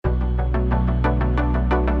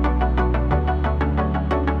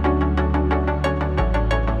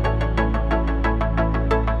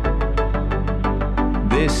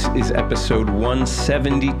is episode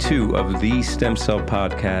 172 of the Stem Cell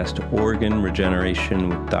Podcast, Organ Regeneration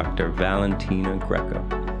with Dr. Valentina Greco.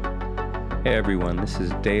 Hey everyone, this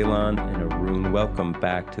is Daylon and Arun. Welcome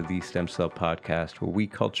back to the Stem Cell Podcast, where we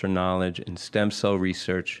culture knowledge in stem cell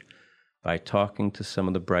research by talking to some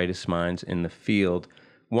of the brightest minds in the field.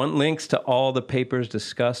 Want links to all the papers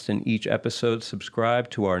discussed in each episode? Subscribe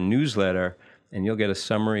to our newsletter, and you'll get a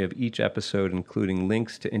summary of each episode, including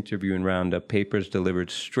links to interview and roundup papers delivered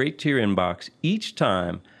straight to your inbox each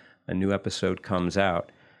time a new episode comes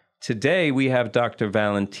out. Today, we have Dr.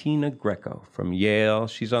 Valentina Greco from Yale.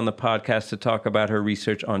 She's on the podcast to talk about her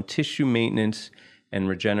research on tissue maintenance and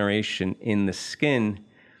regeneration in the skin.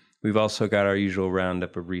 We've also got our usual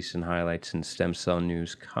roundup of recent highlights in stem cell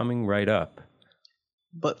news coming right up.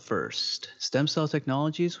 But first, Stem Cell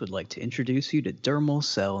Technologies would like to introduce you to Dermal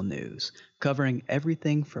Cell News, covering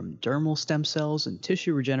everything from dermal stem cells and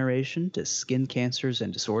tissue regeneration to skin cancers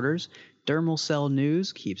and disorders. Dermal Cell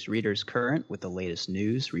News keeps readers current with the latest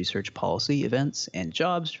news, research, policy, events, and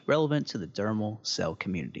jobs relevant to the dermal cell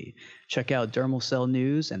community. Check out Dermal Cell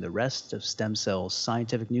News and the rest of Stem Cell's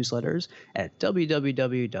scientific newsletters at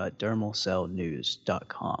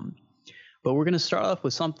www.dermalcellnews.com. But we're going to start off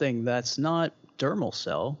with something that's not dermal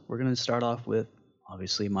cell. We're going to start off with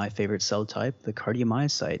obviously my favorite cell type, the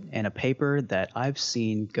cardiomyocyte, and a paper that I've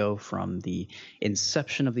seen go from the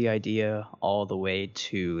inception of the idea all the way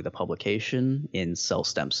to the publication in Cell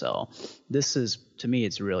Stem Cell. This is, to me,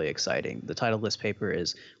 it's really exciting. The title of this paper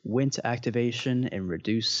is Wnt Activation and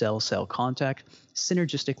Reduced Cell-Cell Contact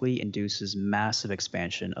Synergistically Induces Massive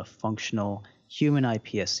Expansion of Functional Human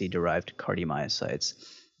iPSC-Derived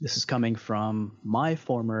Cardiomyocytes. This is coming from my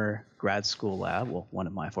former grad school lab, well, one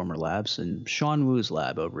of my former labs, and Sean Wu's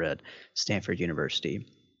lab over at Stanford University.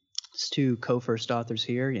 It's two co-first authors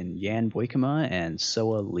here in Jan Boykema and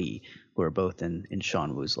Soa Lee, who are both in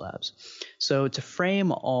Sean Wu's labs. So to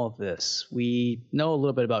frame all of this, we know a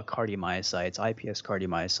little bit about cardiomyocytes, iPS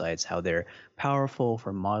cardiomyocytes, how they're powerful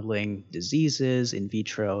for modeling diseases in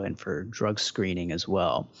vitro and for drug screening as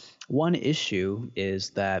well. One issue is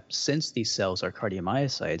that since these cells are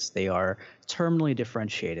cardiomyocytes, they are terminally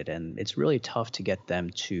differentiated, and it's really tough to get them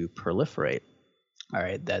to proliferate. All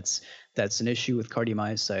right, that's an issue with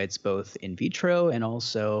cardiomyocytes both in vitro and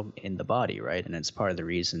also in the body, right? And it's part of the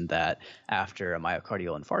reason that after a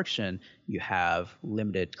myocardial infarction, you have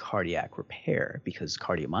limited cardiac repair because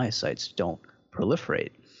cardiomyocytes don't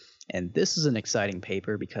proliferate. And this is an exciting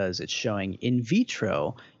paper because it's showing in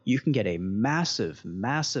vitro you can get a massive,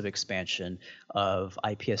 massive expansion of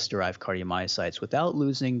iPS-derived cardiomyocytes without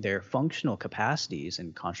losing their functional capacities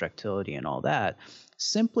and contractility and all that,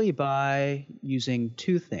 simply by using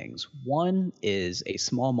two things. One is a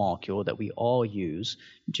small molecule that we all use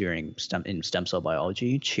in stem cell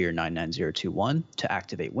biology, CHEER 99021, to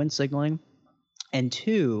activate Wnt signaling. And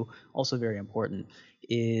two, also very important,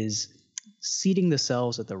 is seeding the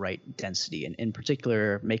cells at the right density, and in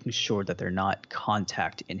particular, making sure that they're not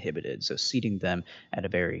contact inhibited, so seeding them at a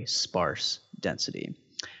very sparse density.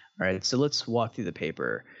 All right, so let's walk through the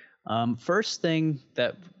paper. First thing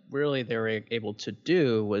that really they were able to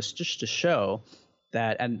do was just to show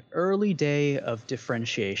that an early day of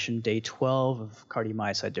differentiation, day 12 of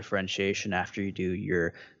cardiomyocyte differentiation after you do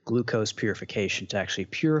your glucose purification to actually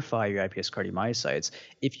purify your iPS cardiomyocytes,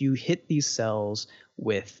 if you hit these cells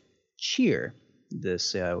with CHEER,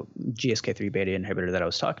 this GSK3 beta inhibitor that I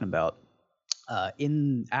was talking about,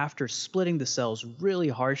 after splitting the cells really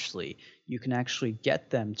harshly, you can actually get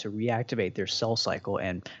them to reactivate their cell cycle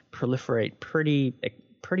and proliferate pretty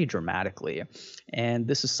dramatically. And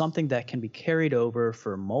this is something that can be carried over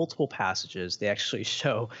for multiple passages. They actually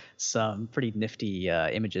show some pretty nifty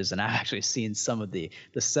images, and I've actually seen some of the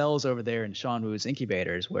cells over there in Sean Wu's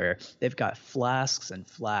incubators where they've got flasks and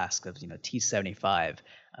flasks of T75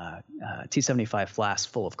 flasks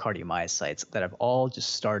full of cardiomyocytes that have all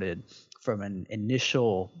just started from an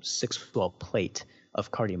initial 6-12 plate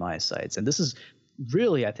of cardiomyocytes. And this is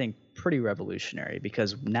really, I think, pretty revolutionary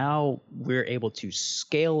because now we're able to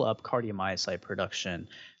scale up cardiomyocyte production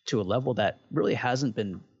to a level that really hasn't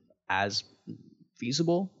been as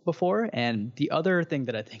feasible before. And the other thing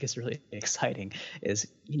that I think is really exciting is,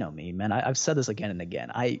 you know me, man, I've said this again and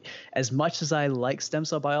again. As much as I like stem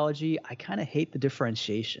cell biology, I kind of hate the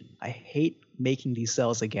differentiation. I hate making these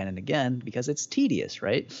cells again and again because it's tedious,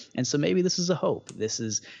 right? And so maybe this is a hope.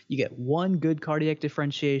 You get one good cardiac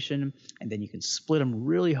differentiation, and then you can split them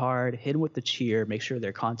really hard, hit them with the CHEER, make sure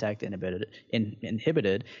they're contact inhibited,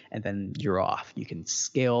 and then you're off. You can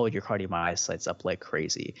scale your cardiomyocytes up like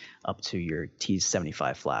crazy, up to your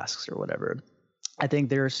T75 flasks or whatever. I think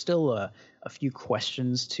there are still a few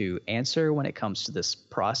questions to answer when it comes to this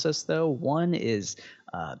process, though. One is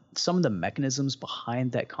some of the mechanisms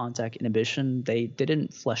behind that contact inhibition. They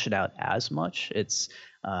didn't flesh it out as much. It's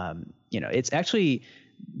it's actually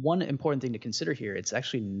one important thing to consider here. It's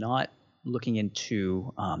actually not looking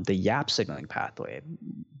into the YAP signaling pathway.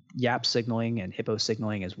 YAP signaling and hippo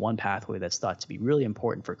signaling is one pathway that's thought to be really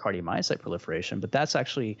important for cardiomyocyte proliferation, but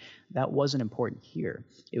that wasn't important here.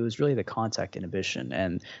 It was really the contact inhibition,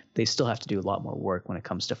 and they still have to do a lot more work when it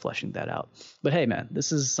comes to fleshing that out. But hey, man,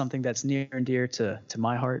 this is something that's near and dear to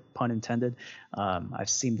my heart, pun intended. I've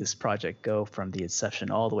seen this project go from the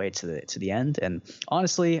inception all the way to the end, and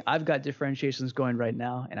honestly, I've got differentiations going right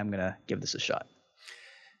now, and I'm gonna give this a shot.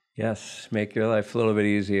 Yes, make your life a little bit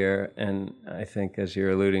easier. And I think, as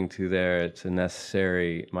you're alluding to there, it's a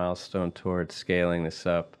necessary milestone toward scaling this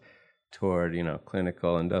up toward,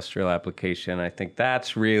 clinical industrial application. I think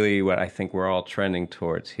that's really what I think we're all trending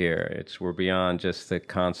towards here. We're beyond just the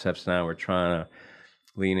concepts now. We're trying to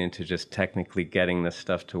lean into just technically getting this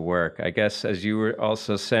stuff to work. I guess, as you were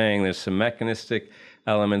also saying, there's some mechanistic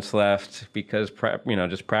elements left because,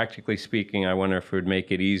 just practically speaking, I wonder if it would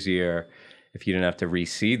make it easier if you didn't have to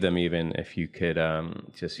reseed them, even if you could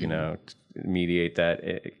mediate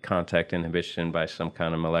that contact inhibition by some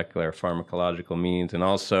kind of molecular pharmacological means. And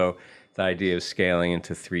also the idea of scaling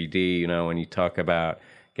into 3D, when you talk about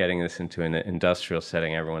getting this into an industrial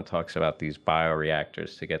setting, everyone talks about these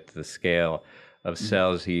bioreactors to get to the scale of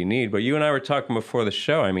cells that you need. But you and I were talking before the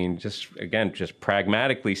show. I mean, just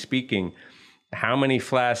pragmatically speaking, how many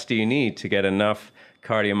flasks do you need to get enough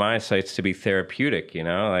cardiomyocytes to be therapeutic?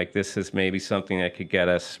 This is maybe something that could get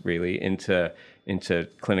us really into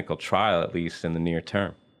clinical trial, at least in the near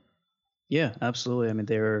term. Yeah, absolutely. I mean,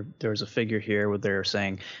 there's a figure here where they're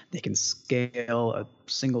saying they can scale a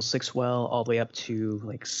single 6-well all the way up to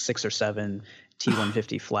like 6 or 7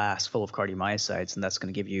 T150 flasks full of cardiomyocytes, and that's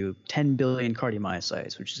going to give you 10 billion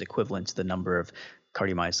cardiomyocytes, which is equivalent to the number of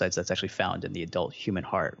cardiomyocytes that's actually found in the adult human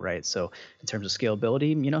heart, right? So in terms of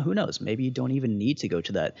scalability, who knows? Maybe you don't even need to go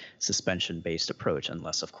to that suspension-based approach,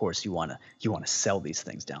 unless, of course, you want to sell these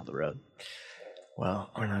things down the road. Well,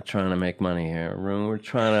 we're not trying to make money here, Arun. We're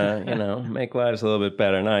trying to, make lives a little bit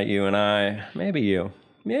better. Not you and I, maybe you,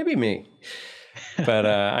 maybe me. But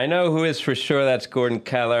I know who is for sure. That's Gordon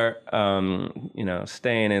Keller.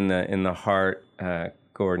 Staying in the heart.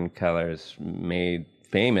 Gordon Keller is made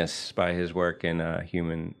famous by his work in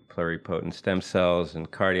human pluripotent stem cells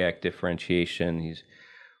and cardiac differentiation. He's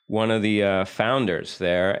one of the founders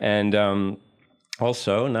there. And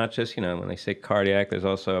also, not just, when they say cardiac, there's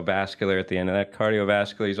also a vascular at the end of that.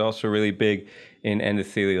 Cardiovascular, he's also really big in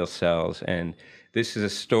endothelial cells. And this is a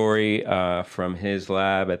story from his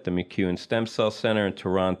lab at the McEwen Stem Cell Center in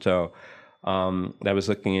Toronto that was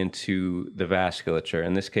looking into the vasculature,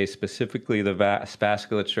 in this case specifically the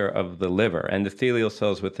vasculature of the liver, endothelial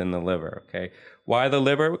cells within the liver. Okay, why the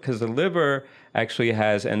liver? Because the liver actually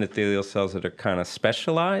has endothelial cells that are kind of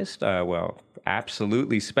specialized,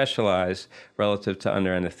 absolutely specialized relative to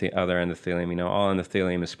other endothelium. All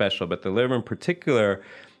endothelium is special, but the liver in particular,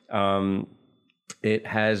 it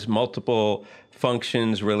has multiple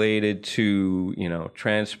functions related to,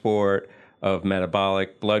 transport of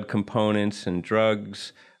metabolic blood components and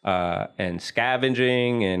drugs, and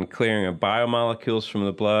scavenging and clearing of biomolecules from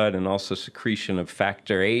the blood, and also secretion of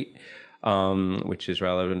factor VIII, which is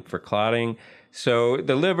relevant for clotting. So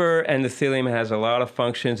the liver endothelium has a lot of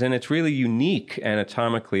functions, and it's really unique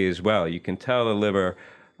anatomically as well. You can tell the liver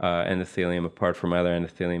endothelium apart from other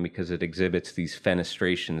endothelium because it exhibits these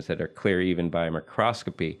fenestrations that are clear even by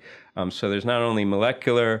microscopy. So there's not only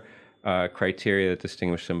molecular criteria that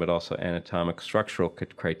distinguish them, but also anatomic structural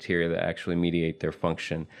criteria that actually mediate their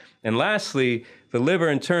function. And lastly, the liver,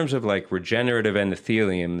 in terms of regenerative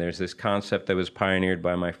endothelium, there's this concept that was pioneered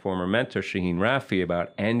by my former mentor, Shaheen Rafi,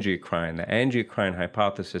 about angiocrine. The angiocrine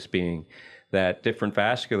hypothesis being that different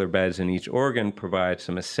vascular beds in each organ provide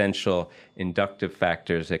some essential inductive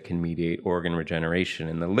factors that can mediate organ regeneration.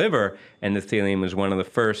 And the liver endothelium was one of the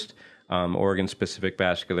first organ-specific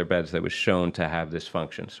vascular beds that was shown to have this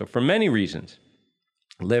function. So for many reasons,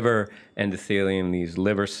 liver endothelium, these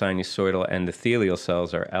liver sinusoidal endothelial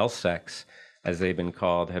cells, or LSECs, as they've been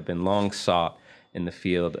called, have been long sought in the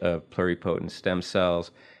field of pluripotent stem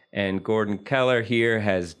cells. And Gordon Keller here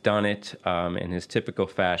has done it in his typical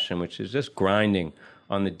fashion, which is just grinding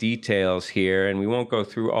on the details here. And we won't go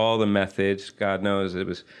through all the methods. God knows it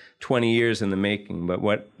was 20 years in the making. But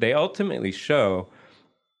what they ultimately show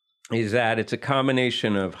is that it's a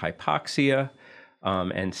combination of hypoxia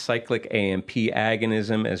and cyclic AMP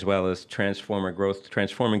agonism, as well as transforming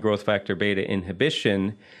growth factor beta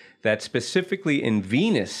inhibition, that specifically in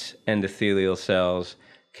venous endothelial cells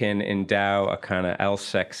can endow a kind of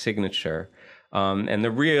LSEC signature. And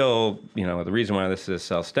the reason why this is a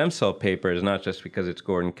cell stem cell paper is not just because it's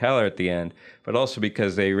Gordon Keller at the end, but also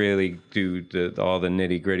because they really do all the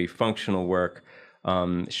nitty gritty functional work,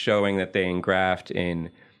 showing that they engraft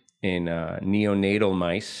in neonatal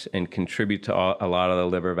mice and contribute to a lot of the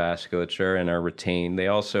liver vasculature and are retained. They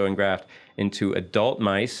also engraft into adult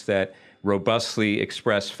mice that robustly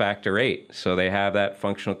express factor VIII. So they have that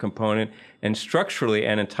functional component. And structurally,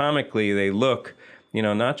 anatomically, they look,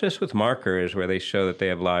 not just with markers where they show that they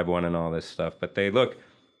have LIVE1 and all this stuff, but they look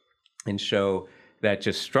and show that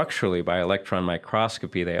just structurally by electron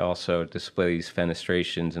microscopy, they also display these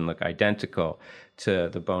fenestrations and look identical to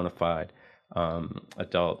the bona fide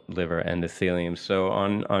adult liver endothelium. So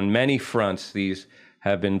on many fronts, these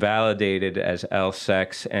have been validated as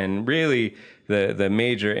LSECs, and really the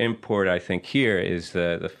major import, I think, here is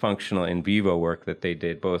the functional in vivo work that they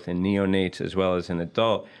did, both in neonates as well as in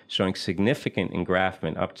adult, showing significant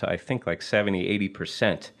engraftment up to, I think, like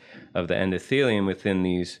 70-80% of the endothelium within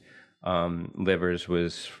these livers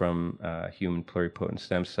was from human pluripotent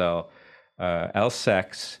stem cell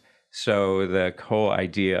LSECs. So the whole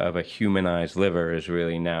idea of a humanized liver is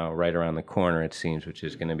really now right around the corner, it seems, which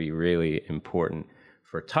is going to be really important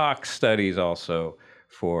for tox studies, also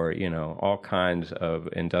for, all kinds of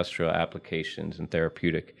industrial applications and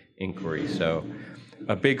therapeutic inquiry. So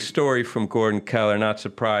a big story from Gordon Keller, not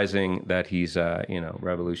surprising that he's,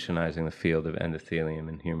 revolutionizing the field of endothelium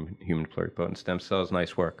and human pluripotent stem cells.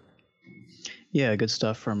 Nice work. Yeah, good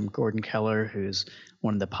stuff from Gordon Keller, who's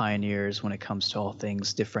one of the pioneers when it comes to all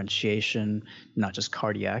things differentiation, not just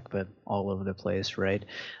cardiac, but all over the place, right?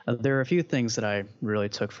 There are a few things that I really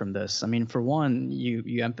took from this. I mean, for one,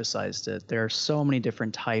 you emphasized it. There are so many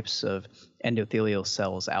different types of endothelial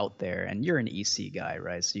cells out there, and you're an EC guy,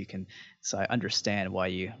 right? So I understand why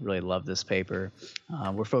you really love this paper.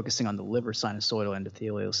 We're focusing on the liver sinusoidal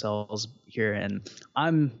endothelial cells here, and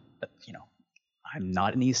I'm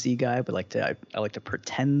not an EC guy, but I like to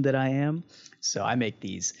pretend that I am. So I make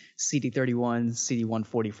these CD31,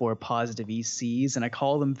 CD144 positive ECs, and I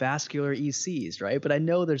call them vascular ECs, right? But I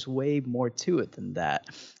know there's way more to it than that.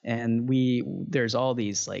 And there's all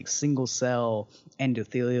these like single cell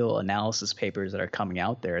endothelial analysis papers that are coming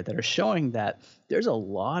out there that are showing that there's a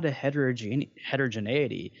lot of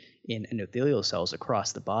heterogeneity in endothelial cells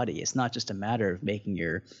across the body. It's not just a matter of making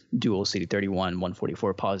your dual CD31,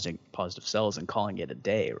 144 positive cells and calling it a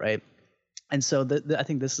day, right? And so I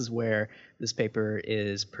think this is where this paper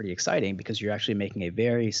is pretty exciting, because you're actually making a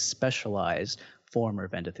very specialized form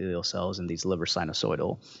of endothelial cells in these liver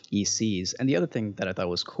sinusoidal ECs. And the other thing that I thought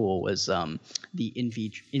was cool was the in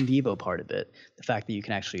vivo part of it. The fact that you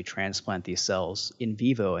can actually transplant these cells in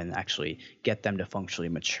vivo and actually get them to functionally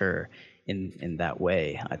mature in that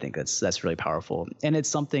way. I think that's really powerful, and it's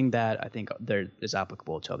something that I think there is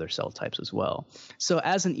applicable to other cell types as well. So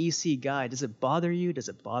as an EC guy, does it bother you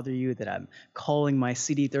that I'm calling my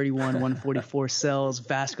CD31 144 cells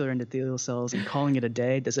vascular endothelial cells and calling it a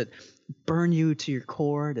day? Does it burn you to your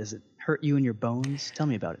core? Does it hurt you in your bones? Tell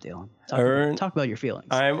me about it, Dalen. Talk about your feelings.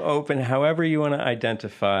 I'm open. However you want to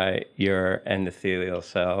identify your endothelial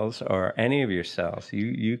cells or any of your cells,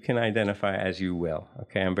 you can identify as you will.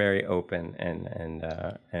 Okay, I'm very open, and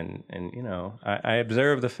I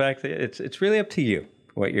observe the fact that it's really up to you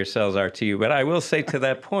what your cells are to you. But I will say to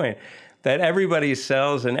that point that everybody's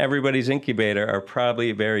cells and everybody's incubator are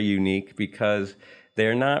probably very unique, because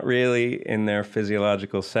they're not really in their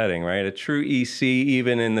physiological setting, right? A true EC,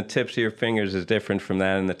 even in the tips of your fingers, is different from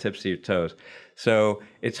that in the tips of your toes. So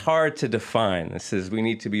it's hard to define. We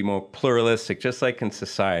need to be more pluralistic, just like in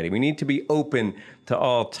society. We need to be open to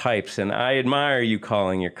all types. And I admire you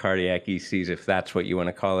calling your cardiac ECs, if that's what you want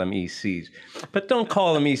to call them, ECs. But don't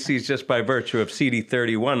call them ECs just by virtue of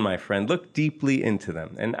CD31, my friend. Look deeply into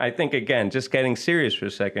them. And I think, again, just getting serious for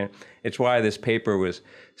a second, it's why this paper was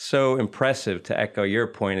so impressive, to echo your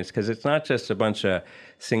point, is because it's not just a bunch of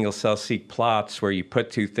single-cell-seq plots where you put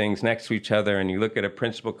two things next to each other and you look at a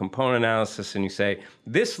principal component analysis and you say,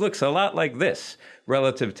 this looks a lot like this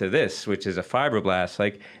relative to this, which is a fibroblast.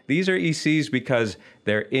 Like, these are ECs because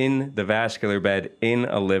they're in the vascular bed in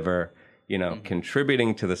a liver,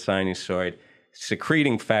 contributing to the sinusoid,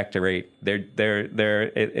 secreting factor VIII.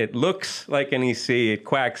 It looks like an EC, it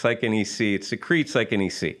quacks like an EC, it secretes like an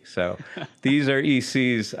EC. So these are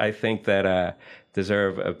ECs, I think, that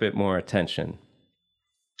deserve a bit more attention.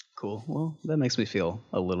 Cool. Well, that makes me feel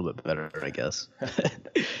a little bit better, I guess.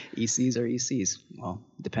 ECs are ECs. Well,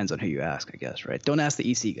 depends on who you ask, I guess, right? Don't ask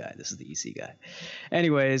the EC guy. This is the EC guy.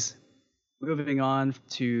 Anyways, Moving on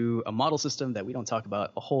to a model system that we don't talk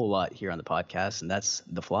about a whole lot here on the podcast, and that's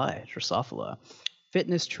the fly, Drosophila.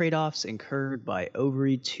 Fitness trade-offs incurred by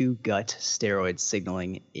ovary to gut steroid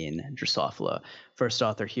signaling in Drosophila. First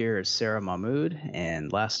author here is Sarah Mahmood,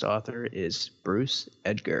 and last author is Bruce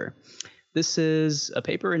Edgar. This is a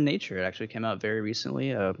paper in Nature. It actually came out very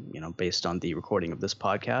recently, based on the recording of this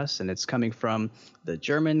podcast, and it's coming from the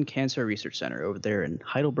German Cancer Research Center over there in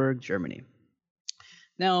Heidelberg, Germany.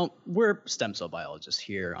 Now, we're stem cell biologists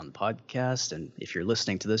here on the podcast, and if you're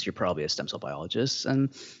listening to this, you're probably a stem cell biologist.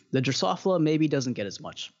 And the Drosophila maybe doesn't get as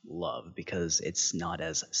much love because it's not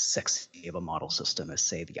as sexy of a model system as,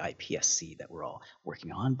 say, the iPSC that we're all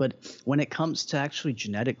working on. But when it comes to actually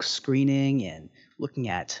genetic screening and looking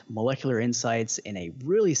at molecular insights in a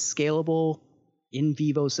really scalable in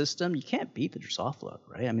vivo system, you can't beat the Drosophila,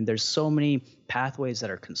 right? I mean, there's so many pathways that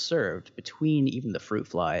are conserved between even the fruit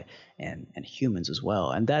fly and humans as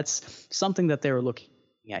well. And that's something that they were looking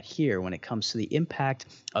at here when it comes to the impact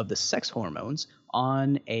of the sex hormones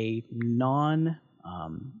on a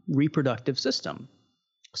non-reproductive system.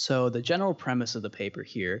 So the general premise of the paper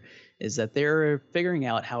here is that they're figuring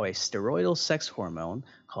out how a steroidal sex hormone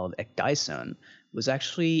called ecdysone was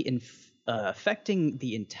actually affecting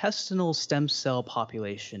the intestinal stem cell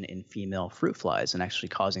population in female fruit flies and actually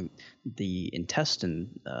causing the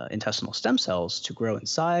intestinal stem cells to grow in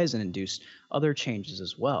size and induce other changes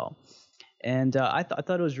as well. And I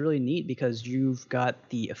thought it was really neat because you've got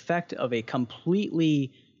the effect of two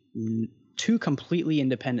completely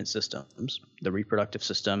independent systems, the reproductive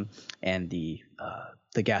system and the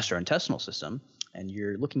gastrointestinal system, and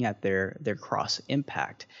you're looking at their cross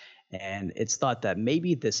impact. And it's thought that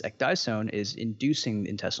maybe this ecdysone is inducing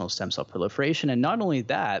intestinal stem cell proliferation. And not only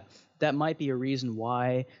that, that might be a reason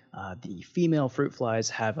why the female fruit flies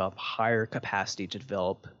have a higher capacity to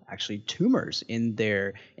develop actually tumors in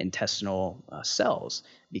their intestinal cells,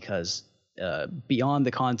 because beyond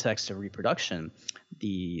the context of reproduction,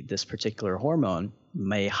 this particular hormone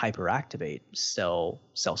may hyperactivate cell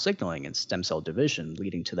signaling and stem cell division,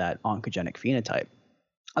 leading to that oncogenic phenotype.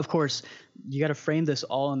 Of course, you got to frame this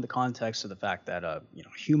all in the context of the fact that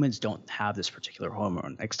humans don't have this particular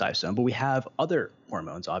hormone, ecdysone, but we have other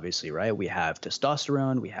hormones, obviously, right? We have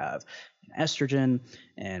testosterone, we have estrogen,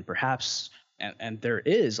 and perhaps, and there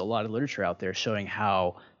is a lot of literature out there showing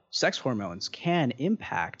how sex hormones can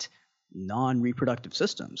impact non-reproductive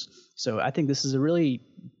systems. So I think this is a really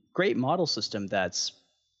great model system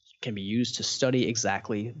can be used to study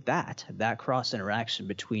exactly that cross interaction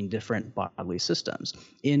between different bodily systems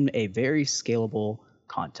in a very scalable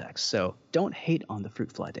context. So don't hate on the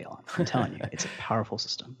fruit fly, Dalen. I'm telling you, it's a powerful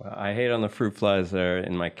system. Well, I hate on the fruit flies that are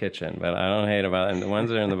in my kitchen, but I don't hate about it. And the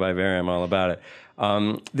ones that are in the vivarium, I'm all about it.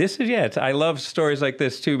 I love stories like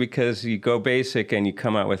this too, because you go basic and you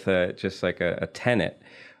come out with a tenet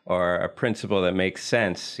or a principle that makes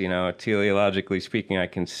sense. Teleologically speaking, I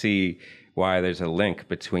can see why there's a link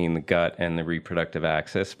between the gut and the reproductive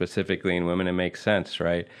axis. Specifically in women, it makes sense,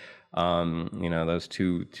 right? Those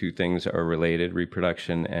two things are related,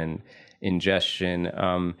 reproduction and ingestion.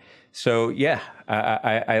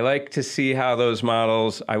 I like to see how those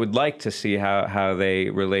models, I would like to see how they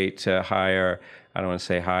relate to higher, I don't want to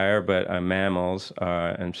say higher, but mammals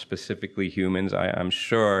and specifically humans. I'm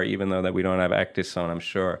sure, even though that we don't have ecdysone, I'm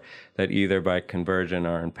sure that either by convergent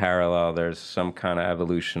or in parallel, there's some kind of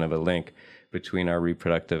evolution of a link between our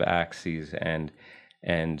reproductive axes and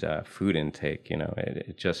food intake.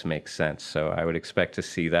 It just makes sense. So I would expect to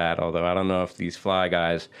see that, although I don't know if these fly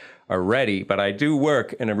guys are ready, but I do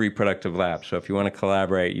work in a reproductive lab. So if you want to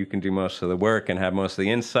collaborate, you can do most of the work and have most of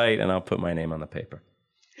the insight, and I'll put my name on the paper.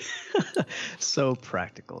 So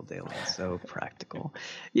practical, Dalen. So practical.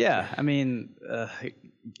 Yeah, I mean,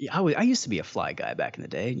 I used to be a fly guy back in the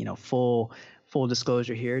day. Full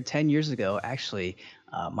disclosure here. 10 years ago, actually,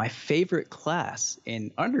 my favorite class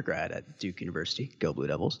in undergrad at Duke University, go Blue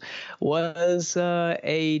Devils, was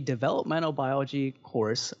a developmental biology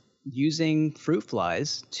course using fruit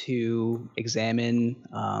flies to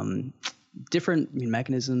examine different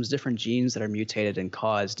mechanisms, different genes that are mutated and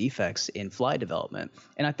cause defects in fly development.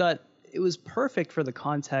 And I thought it was perfect for the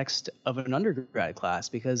context of an undergrad class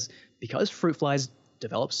because fruit flies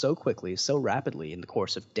develop so quickly, so rapidly in the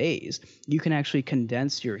course of days, you can actually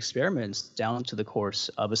condense your experiments down to the course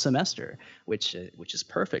of a semester, which is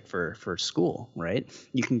perfect for school, right?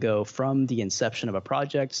 You can go from the inception of a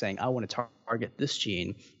project saying, I want to target this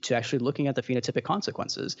gene, to actually looking at the phenotypic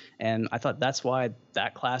consequences. And I thought that's why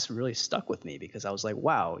that class really stuck with me, because I was like,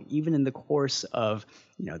 wow, even in the course of,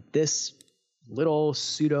 this little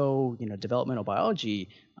pseudo, developmental biology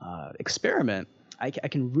experiment, I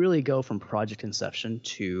can really go from project inception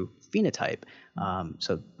to phenotype.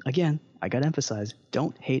 So again, I got to emphasize,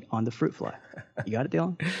 don't hate on the fruit fly. You got it,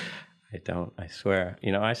 Dylan? I don't, I swear.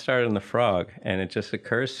 I started in the frog, and it just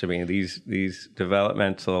occurs to me, these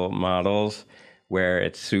developmental models where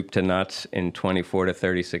it's soup to nuts in 24 to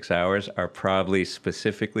 36 hours are probably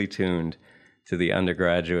specifically tuned to the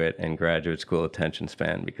undergraduate and graduate school attention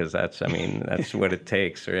span, because that's what it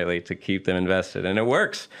takes really to keep them invested. And it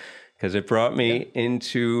works, because it brought me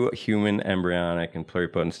into human embryonic and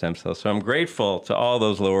pluripotent stem cells. So I'm grateful to all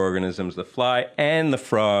those lower organisms, the fly and the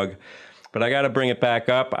frog. But I got to bring it back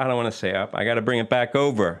up. I don't want to say up. I got to bring it back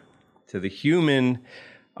over to the human,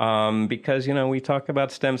 because, we talk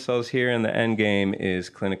about stem cells here, and the end game is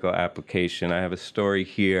clinical application. I have a story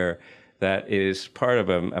here that is part of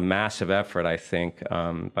a massive effort, I think,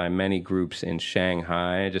 by many groups in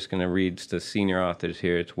Shanghai. I'm just going to read the senior authors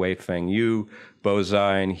here. It's Weifeng Yu, Bo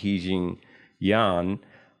Zai, and Hijing Yan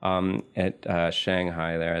at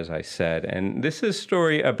Shanghai there, as I said. And this is a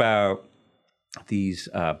story about these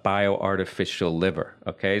bioartificial liver.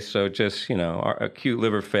 Okay, so just, acute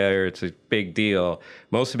liver failure, it's a big deal,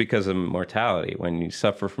 mostly because of mortality. When you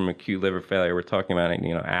suffer from acute liver failure, we're talking about,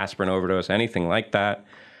 aspirin overdose, anything like that,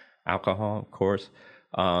 alcohol, of course.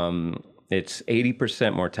 It's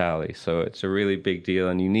 80% mortality, so it's a really big deal,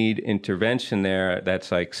 and you need intervention there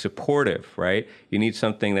that's like supportive, right? You need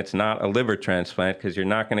something that's not a liver transplant, because you're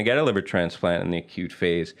not going to get a liver transplant in the acute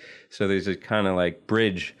phase. So there's a kind of like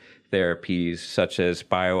bridge therapies, such as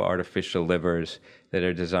bioartificial livers that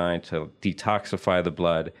are designed to detoxify the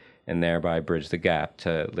blood and thereby bridge the gap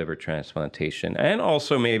to liver transplantation. And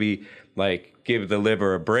also maybe like give the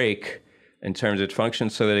liver a break in terms of its function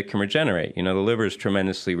so that it can regenerate. The liver is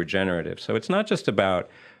tremendously regenerative. So it's not just about,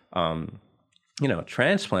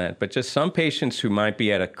 transplant, but just some patients who might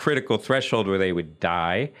be at a critical threshold where they would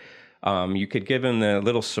die. You could give them the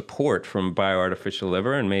little support from bioartificial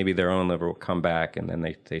liver, and maybe their own liver will come back, and then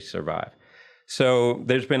they survive. So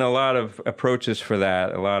there's been a lot of approaches for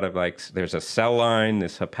that. A lot of there's a cell line,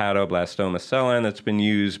 this hepatoblastoma cell line that's been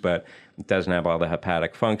used, but it doesn't have all the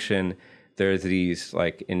hepatic function. There's these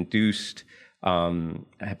induced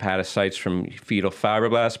hepatocytes from fetal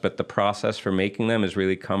fibroblasts, but the process for making them is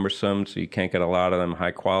really cumbersome, so you can't get a lot of them high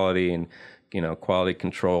quality and quality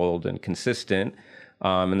controlled and consistent.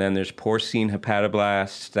 And then there's porcine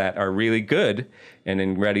hepatoblasts that are really good and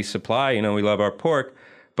in ready supply. We love our pork,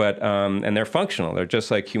 but and they're functional. They're just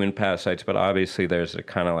like human hepatocytes, but obviously there's a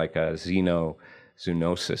kind of like a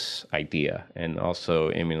xenozoonosis idea, and also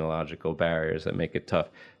immunological barriers that make it tough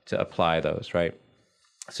to apply those, right?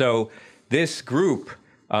 So this group,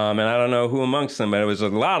 and I don't know who amongst them, but it was a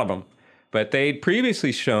lot of them, but they'd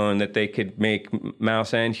previously shown that they could make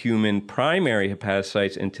mouse and human primary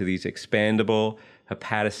hepatocytes into these expandable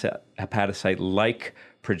hepatocyte-like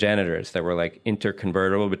progenitors that were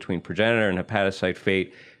interconvertible between progenitor and hepatocyte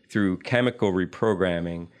fate through chemical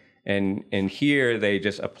reprogramming. And here they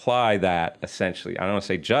just apply that essentially. I don't want to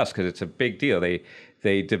say just, because it's a big deal. They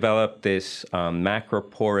developed this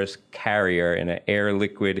macroporous carrier in an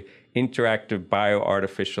air-liquid interactive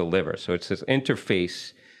bioartificial liver. So it's this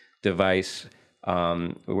interface device.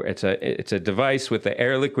 It's a device with the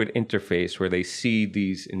air-liquid interface where they seed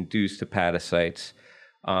these induced hepatocytes,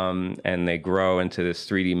 and they grow into this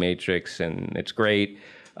 3D matrix, and it's great.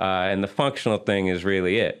 And the functional thing is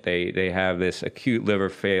really it. They have this acute liver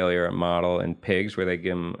failure model in pigs where they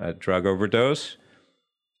give them a drug overdose,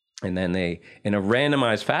 and then they, in a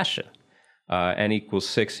randomized fashion, N equals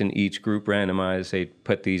 6 in each group randomized, they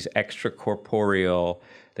put these extracorporeal,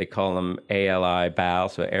 they call them ALI BAL,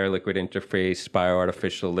 so air liquid interface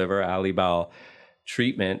bioartificial liver, ALI-BAL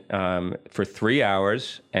treatment for 3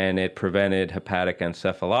 hours, and it prevented hepatic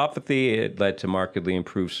encephalopathy. It led to markedly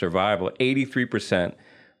improved survival. 83%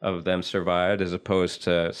 of them survived as opposed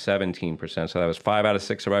to 17%. So that was 5 out of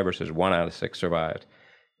 6 survived versus 1 out of 6 survived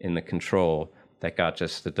in the control that got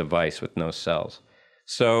just the device with no cells.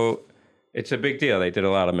 So it's a big deal. They did a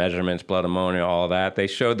lot of measurements, blood ammonia, all of that. They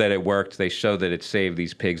showed that it worked. They showed that it saved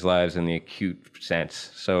these pigs' lives in the acute sense.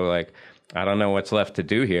 So I don't know what's left to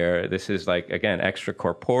do here. This is again,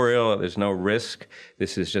 extracorporeal. There's no risk.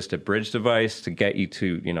 This is just a bridge device to get you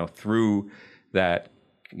to, through that,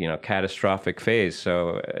 catastrophic phase.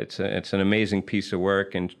 So it's an amazing piece of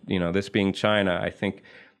work. And, this being China, I think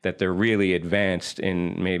that they're really advanced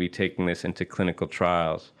in maybe taking this into clinical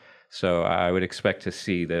trials. So I would expect to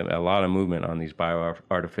see a lot of movement on these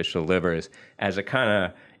bioartificial livers as a kind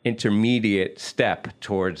of intermediate step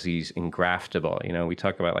towards these engraftable. We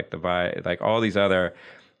talk about all these other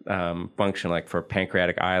function, for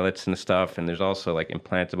pancreatic islets and stuff, and there's also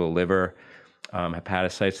implantable liver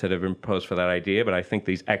hepatocytes that have been proposed for that idea, but I think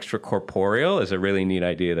these extracorporeal is a really neat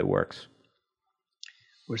idea that works.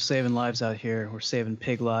 We're saving lives out here. We're saving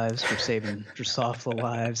pig lives. We're saving Drosophila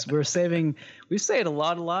lives. We've saved a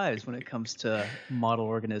lot of lives when it comes to model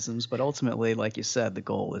organisms, but ultimately, like you said, the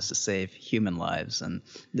goal is to save human lives, and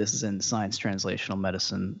this is in science translational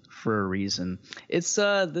medicine for a reason. This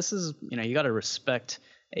is, you got to respect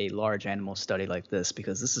a large animal study like this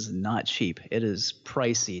because this is not cheap. It is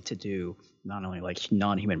pricey to do not only like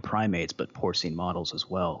non-human primates, but porcine models as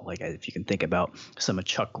well. Like if you can think about some of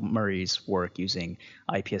Chuck Murray's work using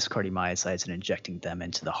iPS cardiomyocytes and injecting them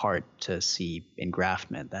into the heart to see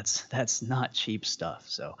engraftment, that's not cheap stuff.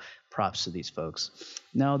 So props to these folks.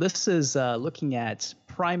 Now, this is looking at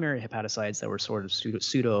primary hepatocytes that were sort of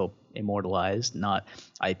pseudo immortalized, not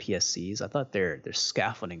iPSCs. I thought their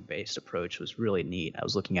scaffolding-based approach was really neat. I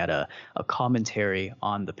was looking at a commentary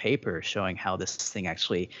on the paper showing how this thing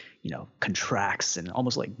actually, contracts and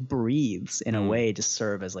almost like breathes in a way to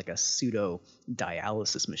serve as like a pseudo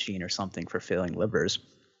dialysis machine or something for failing livers.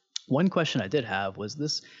 One question I did have was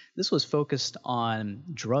this was focused on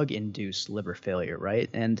drug-induced liver failure, right?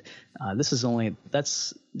 And that's only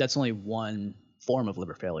one form of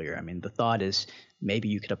liver failure. I mean, the thought is maybe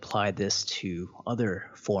you could apply this to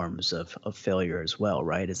other forms of failure as well,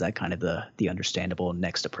 right? Is that kind of the understandable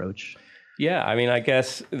next approach? Yeah, I mean, I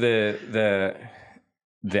guess the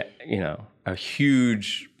a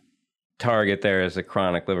huge target there is a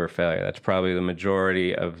chronic liver failure. That's probably the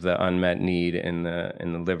majority of the unmet need in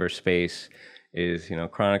the liver space is,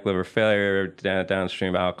 chronic liver failure,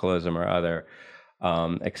 downstream alcoholism or other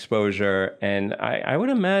exposure. And I would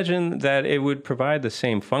imagine that it would provide the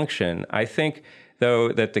same function. I think,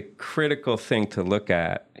 though, that the critical thing to look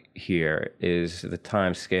at here is the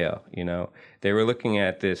time scale. They were looking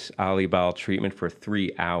at this Alibal treatment for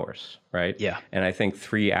 3 hours, right? Yeah. And I think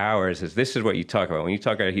 3 hours this is what you talk about. When you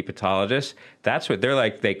talk about a hepatologist, that's what they're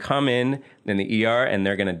like. They come in the ER and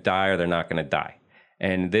they're going to die or they're not going to die.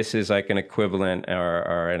 And this is like an equivalent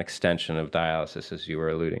or an extension of dialysis, as you were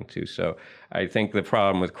alluding to. So I think the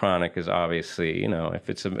problem with chronic is obviously, if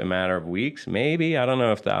it's a matter of weeks, maybe. I don't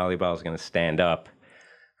know if the Alibal is going to stand up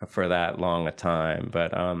for that long a time.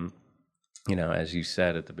 But, as you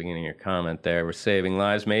said at the beginning of your comment there, we're saving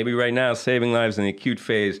lives. Maybe right now, saving lives in the acute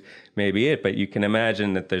phase may be it. But you can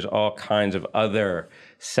imagine that there's all kinds of other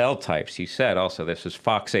cell types. You said also this is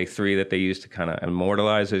FOXA3 that they use to kind of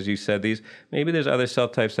immortalize, as you said, these. Maybe there's other cell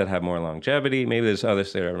types that have more longevity. Maybe there's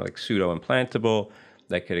others that are like pseudo-implantable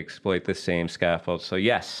that could exploit the same scaffold. So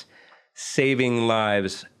yes, saving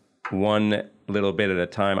lives one little bit at a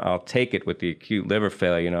time. I'll take it with the acute liver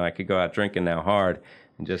failure. I could go out drinking now hard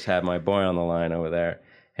and just have my boy on the line over there.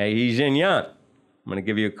 Hey, he's Jin Yan. I'm going to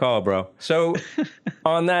give you a call, bro. So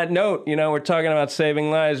on that note, we're talking about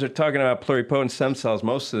saving lives. We're talking about pluripotent stem cells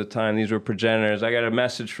most of the time. These were progenitors. I got a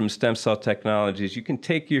message from Stem Cell Technologies. You can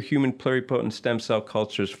take your human pluripotent stem cell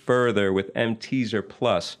cultures further with M-Teaser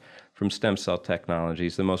Plus from Stem Cell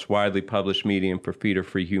Technologies, the most widely published medium for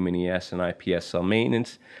feeder-free human ES and iPS cell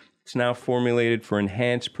maintenance. It's now formulated for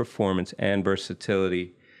enhanced performance and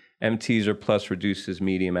versatility. M-Teaser Plus reduces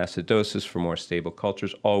medium acidosis for more stable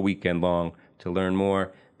cultures all weekend long. To learn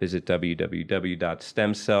more, visit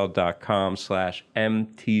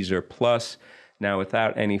www.stemcell.com/mteaserplus. Now,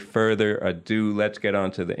 without any further ado, let's get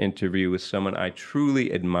on to the interview with someone I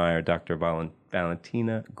truly admire, Dr.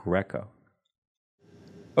 Valentina Greco.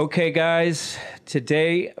 Okay, guys,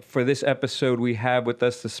 today for this episode, we have with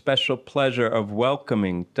us the special pleasure of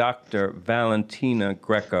welcoming Dr. Valentina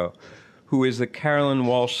Greco, who is the Carolyn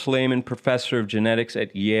Walsh Slayman Professor of Genetics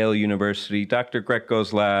at Yale University. Dr.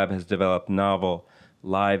 Greco's lab has developed novel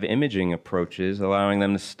live imaging approaches, allowing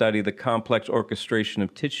them to study the complex orchestration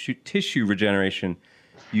of tissue regeneration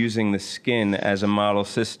using the skin as a model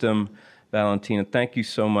system. Valentina, thank you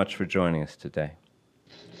so much for joining us today.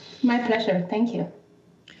 My pleasure. Thank you.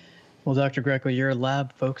 Well, Dr. Greco, your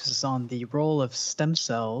lab focuses on the role of stem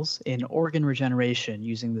cells in organ regeneration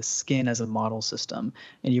using the skin as a model system.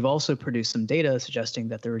 And you've also produced some data suggesting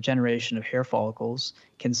that the regeneration of hair follicles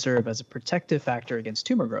can serve as a protective factor against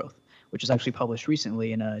tumor growth, which was actually published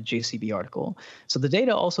recently in a JCB article. So the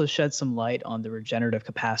data also shed some light on the regenerative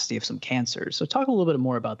capacity of some cancers. So talk a little bit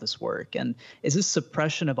more about this work. And is this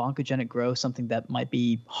suppression of oncogenic growth something that might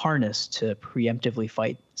be harnessed to preemptively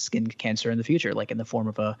fight skin cancer in the future, like in the form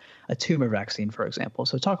of a tumor vaccine, for example?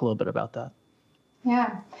 So talk a little bit about that.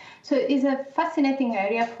 Yeah, so it's a fascinating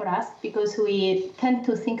area for us because we tend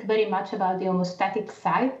to think very much about the homeostatic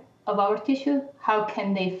side of our tissue, how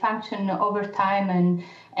can they function over time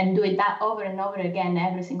and do it that over and over again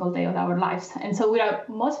every single day of our lives. And so we are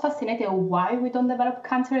most fascinated why we don't develop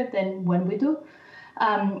cancer than when we do.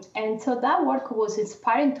 And so that work was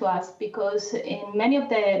inspiring to us because in many of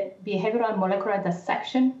the behavioral molecular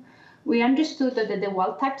dissection, we understood that the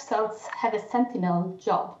wild-type cells have a sentinel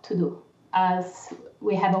job to do, as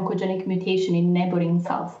we have oncogenic mutation in neighboring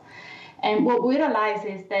cells. And what we realize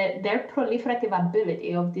is that their proliferative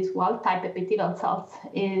ability of these wild-type epithelial cells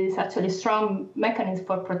is actually a strong mechanism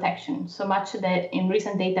for protection, so much that in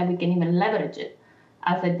recent data we can even leverage it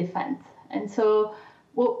as a defense. And so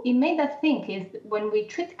what it made us think is when we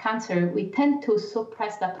treat cancer, we tend to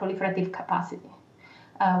suppress that proliferative capacity.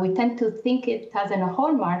 We tend to think it as a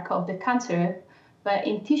hallmark of the cancer, but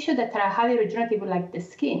in tissue that are highly regenerative like the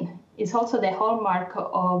skin, it's also the hallmark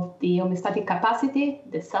of the homeostatic capacity,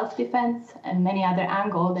 the self-defense, and many other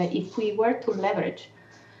angles that if we were to leverage,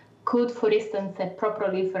 could, for instance, a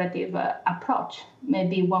pro-proliferative approach may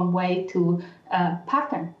be one way to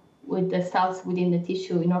partner with the cells within the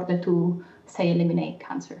tissue in order to, say, eliminate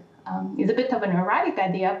cancer. It's a bit of an erratic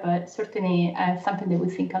idea, but certainly something that we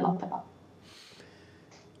think a lot about.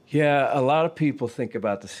 Yeah, a lot of people think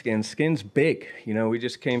about the skin. Skin's big. You know, we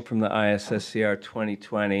just came from the ISSCR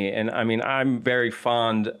 2020. And I mean, I'm very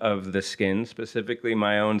fond of the skin, specifically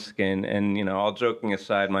my own skin. And, you know, all joking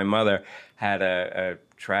aside, my mother had a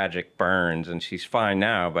tragic burns and she's fine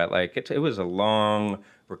now. But like, it was a long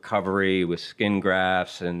recovery with skin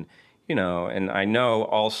grafts. And, you know, and I know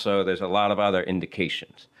also there's a lot of other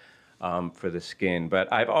indications for the skin.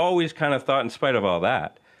 But I've always kind of thought, in spite of all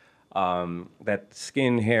that, that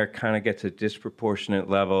skin hair kind of gets a disproportionate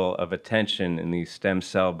level of attention in these stem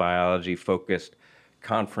cell biology focused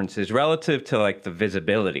conferences relative to like the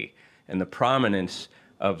visibility and the prominence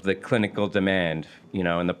of the clinical demand, you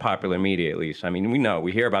know, in the popular media at least. I mean,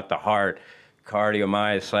 we hear about the heart,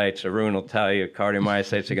 cardiomyocytes. Arun will tell you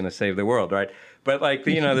cardiomyocytes are going to save the world, right? But like,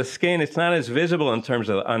 you know, the skin, it's not as visible in terms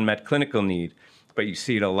of unmet clinical need, but you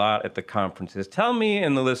see it a lot at the conferences. Tell me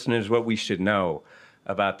and the listeners what we should know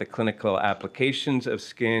about the clinical applications of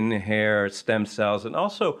skin, hair, stem cells, and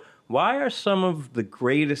also why are some of the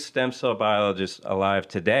greatest stem cell biologists alive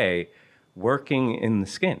today working in the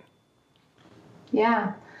skin?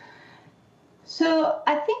 Yeah. So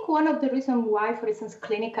I think one of the reasons why, for instance,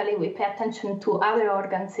 clinically we pay attention to other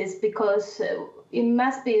organs is because it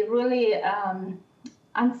must be really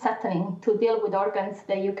unsettling to deal with organs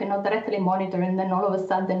that you cannot directly monitor and then all of a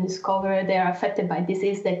sudden discover they are affected by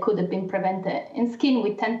disease that could have been prevented. In skin,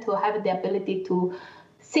 we tend to have the ability to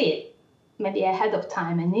see it maybe ahead of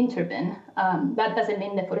time and intervene. That doesn't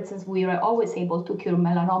mean that, for instance, we are always able to cure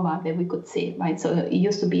melanoma that we could see, right? So it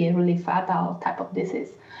used to be a really fatal type of disease.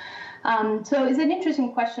 So it's an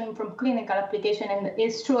interesting question from clinical application, and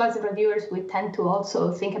it's true as reviewers, we tend to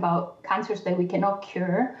also think about cancers that we cannot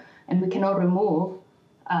cure and we cannot remove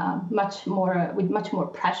with much more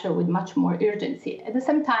pressure, with much more urgency. At the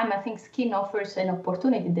same time, I think skin offers an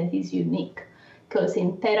opportunity that is unique, because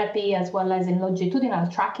in therapy as well as in longitudinal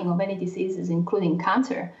tracking of any diseases, including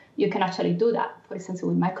cancer, you can actually do that, for instance,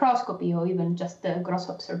 with microscopy or even just the gross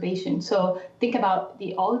observation. So think about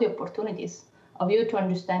all the opportunities of you to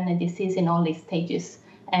understand a disease in all its stages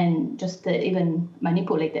and just even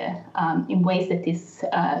manipulate it in ways that is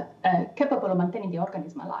capable of maintaining the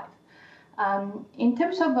organism alive. In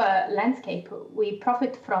terms of landscape, we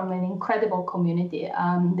profit from an incredible community.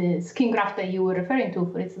 The skin graft that you were referring to,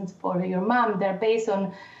 for instance, for your mom, they're based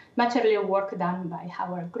on much earlier work done by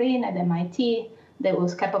Howard Green at MIT that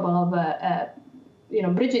was capable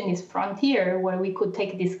of bridging this frontier where we could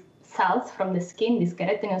take these cells from the skin, this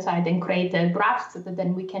keratinocyte, and create grafts that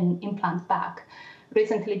then we can implant back.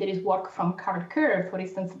 Recently, there is work from Carl Kerr, for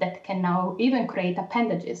instance, that can now even create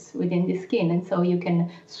appendages within the skin. And so you can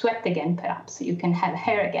sweat again, perhaps. You can have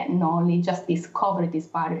hair again, not only just discover this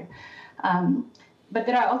barrier. But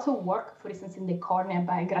there are also work, for instance, in the cornea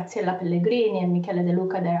by Graziella Pellegrini and Michele De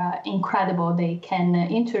Luca that are incredible. They can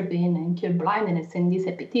intervene and cure blindness in this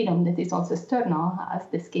epithelium that is also external as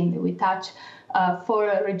the skin that we touch for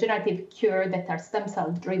a regenerative cure that are stem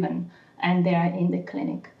cell driven, and they are in the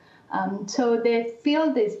clinic. So the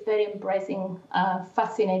field is very embracing,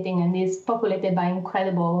 fascinating, and is populated by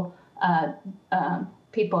incredible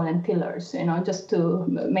people and pillars. Just to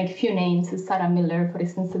make a few names, Sarah Miller, for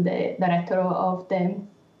instance, the director of the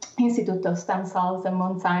Institute of Stem Cells at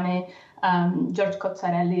Mount Sinai, George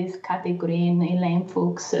Kotsarellis, Kathy Green, Elaine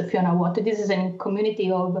Fuchs, Fiona Watt. This is a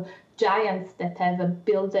community of giants that have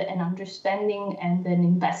built an understanding and an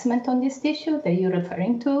investment on this tissue that you're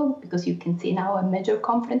referring to, because you can see now at major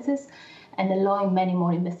conferences, and allowing many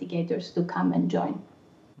more investigators to come and join.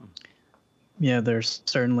 Yeah, there's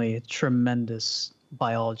certainly tremendous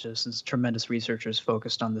biologists and tremendous researchers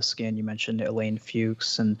focused on the skin. You mentioned Elaine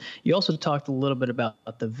Fuchs, and you also talked a little bit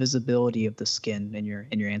about the visibility of the skin in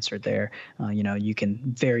your answer there. You can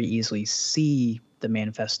very easily see the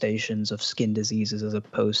manifestations of skin diseases as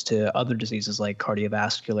opposed to other diseases like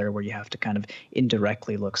cardiovascular, where you have to kind of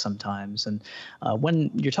indirectly look sometimes. And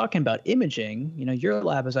when you're talking about imaging, your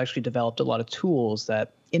lab has actually developed a lot of tools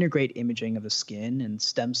that integrate imaging of the skin and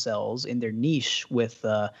stem cells in their niche with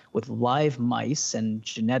live mice and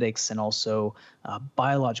genetics and also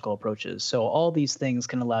biological approaches. So all these things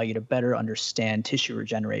can allow you to better understand tissue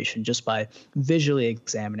regeneration just by visually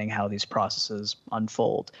examining how these processes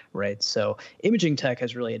unfold, right? So imaging tech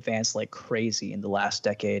has really advanced like crazy in the last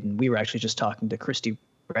decade, and we were actually just talking to Christy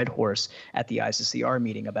Redhorse at the ICCR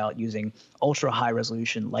meeting about using ultra high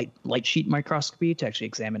resolution light sheet microscopy to actually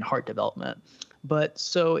examine heart development. But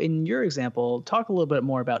so in your example, talk a little bit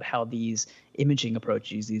more about how these imaging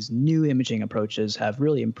approaches, these new imaging approaches, have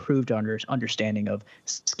really improved our understanding of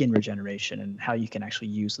skin regeneration and how you can actually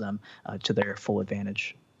use them to their full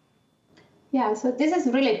advantage. Yeah, so this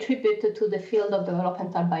is really a tribute to the field of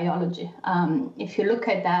developmental biology. If you look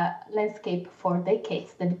at the landscape for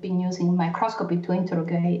decades, they've been using microscopy to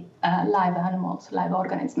interrogate live animals, live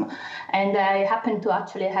organisms. And I happen to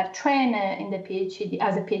actually have trained in the PhD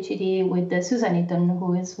as a PhD with Susan Eaton,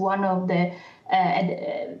 who is one of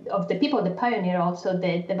the people that pioneer also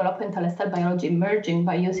the developmental cell biology merging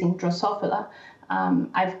by using Drosophila.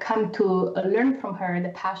 I've come to learn from her the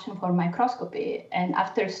passion for microscopy. And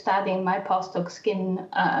after studying my postdoc skin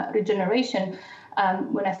regeneration,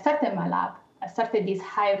 when I started my lab, I started this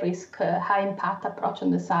high-risk, high-impact approach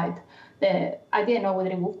on the side. I didn't know whether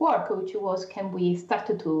it would work, which was, can we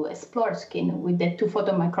start to explore skin with the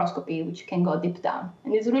two-photon microscopy, which can go deep down.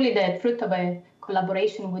 And it's really the fruit of a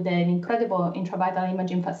collaboration with an incredible intravital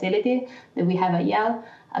imaging facility that we have at Yale,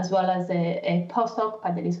 as well as a postdoc,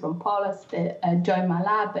 Padelis from Poland, joined my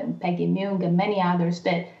lab, and Peggy Myung, and many others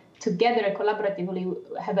that together collaboratively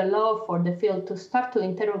have a love for the field to start to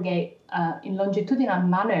interrogate in longitudinal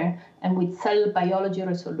manner and with cell biology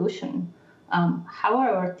resolution how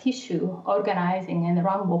are our tissue organizing and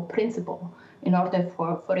around what principle in order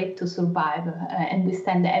for it to survive and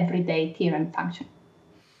withstand the everyday tear and function.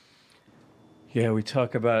 Yeah, we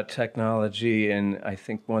talk about technology, and I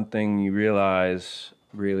think one thing you realize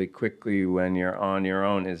really quickly when you're on your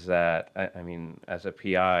own is that, I mean, as a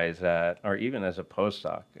PI, is that, or even as a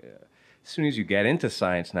postdoc, as soon as you get into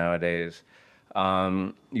science nowadays,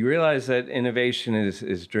 you realize that innovation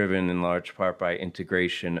is driven in large part by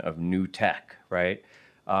integration of new tech, right?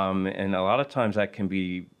 And a lot of times that can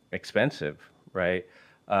be expensive, right?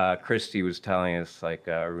 Christy was telling us, like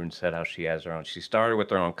Arun said, how she has her own. She started with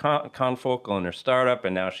her own confocal in her startup,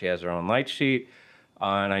 and now she has her own light sheet.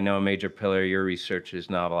 And I know a major pillar of your research is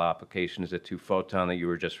novel application is a two-photon that you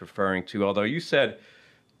were just referring to. Although you said,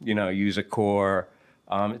 use a core,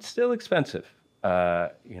 it's still expensive,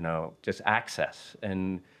 just access.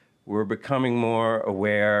 And we're becoming more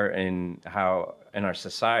aware in our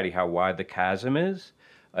society, how wide the chasm is,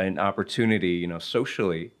 and opportunity,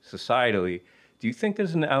 socially, societally. Do you think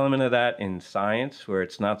there's an element of that in science where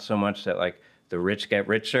it's not so much that like the rich get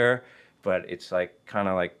richer, but it's like kind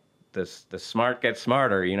of like the smart get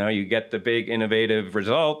smarter? You get the big innovative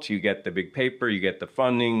result, you get the big paper, you get the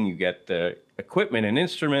funding, you get the equipment and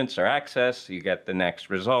instruments or access, you get the next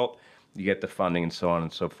result, you get the funding, and so on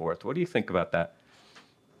and so forth. What do you think about that?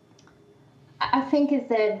 I think it's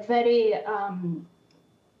a very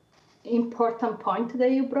important point that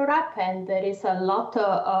you brought up, and there is a lot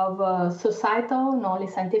of societal, not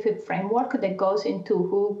only scientific framework that goes into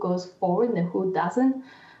who goes forward and who doesn't.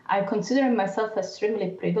 I consider myself extremely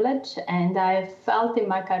privileged, and I felt in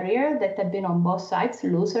my career that I've been on both sides,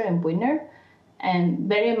 loser and winner, and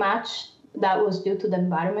very much that was due to the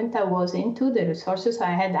environment I was into, the resources I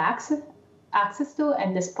had access to,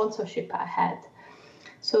 and the sponsorship I had.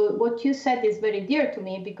 So what you said is very dear to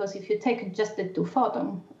me, because if you take just the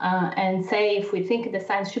two-photon and say if we think the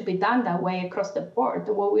science should be done that way across the board,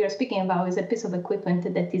 what we are speaking about is a piece of equipment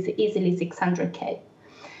that is easily 600K.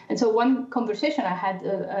 And so one conversation I had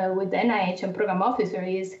with the NIH and program officer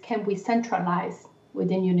is, can we centralize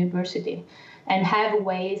within university and have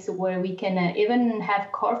ways where we can even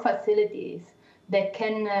have core facilities that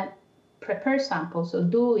can prepare samples or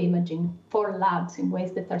do imaging for labs in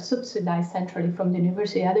ways that are subsidized centrally from the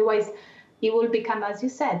university. Otherwise, it will become, as you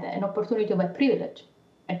said, an opportunity of a privilege.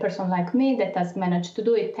 A person like me that has managed to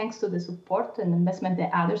do it thanks to the support and investment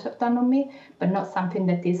that others have done on me, but not something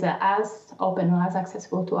that is as open or as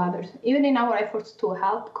accessible to others. Even in our efforts to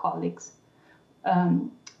help colleagues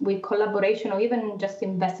with collaboration or even just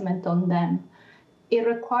investment on them, it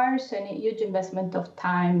requires a huge investment of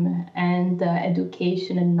time and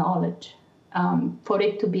education and knowledge for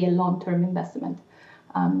it to be a long-term investment.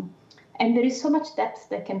 And there is so much depth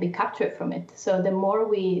that can be captured from it. So the more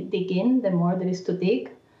we dig in, the more there is to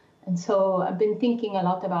dig. And so I've been thinking a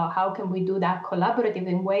lot about how can we do that collaborative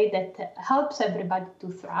in a way that helps everybody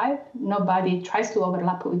to thrive. Nobody tries to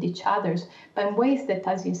overlap with each other's, but in ways that,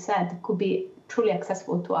 as you said, could be truly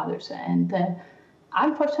accessible to others. And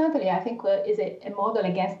unfortunately, I think is a model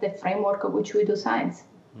against the framework of which we do science.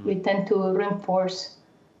 We tend to reinforce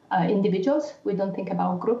individuals. We don't think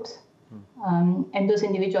about groups. And those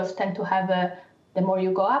individuals tend to have, the more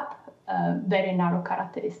you go up, very narrow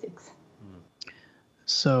characteristics.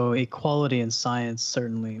 So equality in science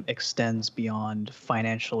certainly extends beyond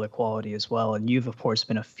financial equality as well. And you've, of course,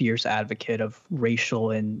 been a fierce advocate of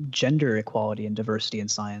racial and gender equality and diversity in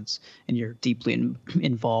science. And you're deeply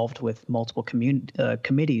involved with multiple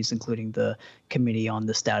committees, including the Committee on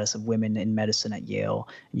the Status of Women in Medicine at Yale.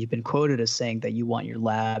 And you've been quoted as saying that you want your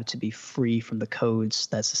lab to be free from the codes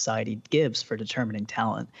that society gives for determining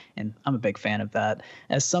talent. And I'm a big fan of that.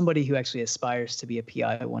 As somebody who actually aspires to be a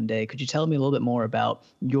PI one day, could you tell me a little bit more about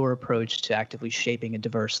your approach to actively shaping a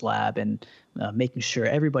diverse lab and making sure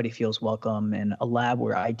everybody feels welcome, and a lab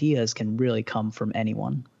where ideas can really come from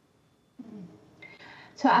anyone?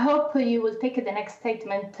 So I hope you will take the next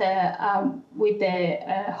statement with the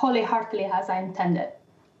wholeheartedly as I intended.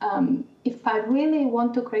 If I really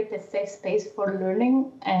want to create a safe space for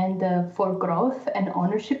learning and for growth and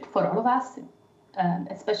ownership for all of us,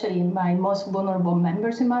 especially my most vulnerable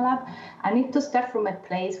members in my lab, I need to start from a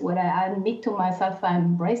place where I admit to myself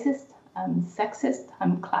I'm racist, I'm sexist,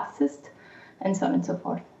 I'm classist, and so on and so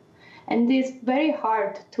forth. And it's very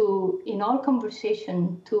hard to, in all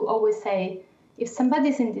conversation, to always say, if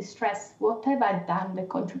somebody's in distress, what have I done that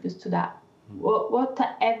contributes to that? What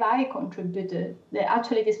have I contributed that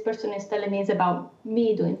actually this person is telling me is about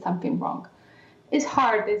me doing something wrong? It's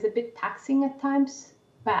hard, it's a bit taxing at times,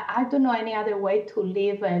 but I don't know any other way to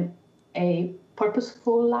live a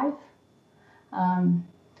purposeful life.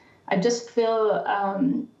 I just feel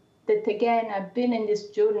that, again, I've been in this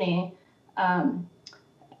journey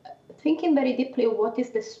thinking very deeply what is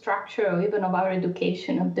the structure even of our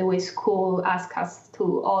education, of the way school asks us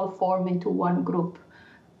to all form into one group,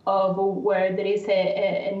 of where there is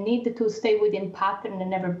a need to stay within pattern and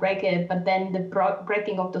never break it, but then the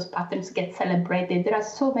breaking of those patterns gets celebrated. There are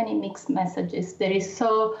so many mixed messages. There is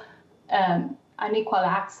so unequal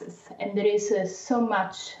access, and there is so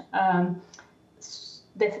much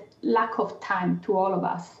the lack of time to all of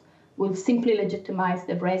us will simply legitimize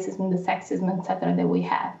the racism, the sexism, etc. that we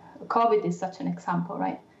have. COVID is such an example,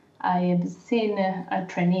 right? I have seen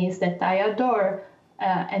trainees that I adore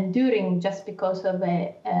enduring just because of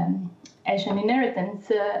Asian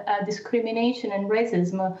inheritance, discrimination and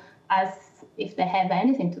racism as if they have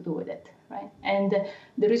anything to do with it, right? And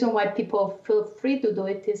the reason why people feel free to do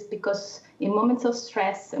it is because in moments of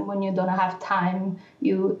stress and when you don't have time,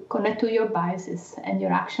 you connect to your biases and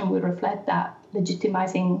your action will reflect that,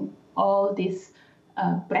 legitimizing all this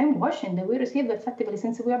brainwashing that we receive effectively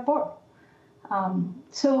since we are born.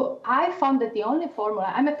 So I found that the only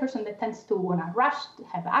formula, I'm a person that tends to want to rush, to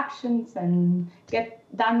have actions and get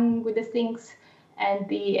done with the things. And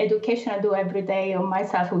the education I do every day on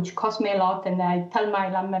myself, which costs me a lot, and I tell my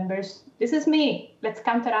lab members, this is me, let's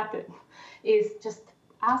counteract it, is just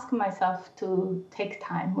ask myself to take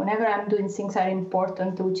time. Whenever I'm doing things that are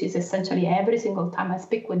important, which is essentially every single time I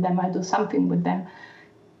speak with them, I do something with them,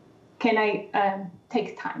 can I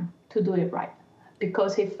take time to do it right?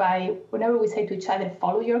 Because whenever we say to each other,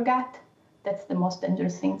 follow your gut, that's the most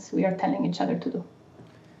dangerous things we are telling each other to do.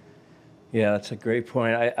 Yeah, that's a great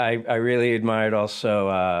point. I really admired also,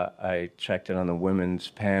 I checked in on the women's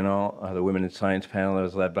panel, the Women in Science panel that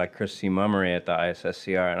was led by Christine Mummery at the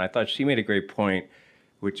ISSCR, and I thought she made a great point,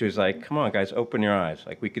 which was like, come on, guys, open your eyes.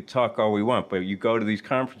 Like, we could talk all we want, but you go to these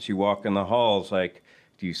conferences, you walk in the halls, like,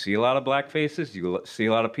 do you see a lot of black faces? Do you see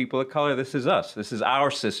a lot of people of color? This is us. This is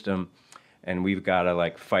our system, and we've got to,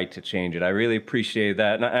 like, fight to change it. I really appreciate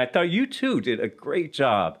that, and I thought you, too, did a great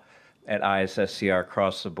job at ISSCR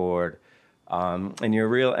across the board. And you're a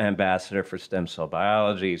real ambassador for stem cell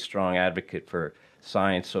biology, strong advocate for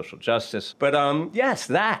science, social justice. But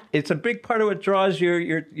yes, it's a big part of what draws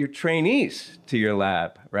your trainees to your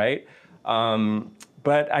lab, right?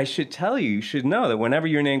 But I should tell you, you should know that whenever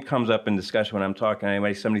your name comes up in discussion, when I'm talking to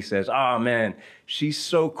anybody, somebody says, oh man, she's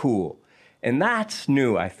so cool. And that's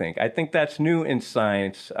new, I think. I think that's new in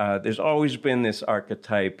science. There's always been this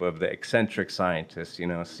archetype of the eccentric scientist,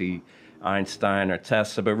 see Einstein or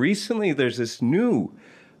Tesla. But recently there's this new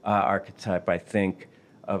archetype, I think,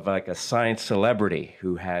 of like a science celebrity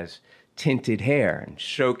who has tinted hair and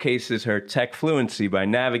showcases her tech fluency by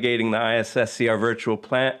navigating the ISSCR virtual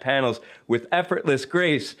panels with effortless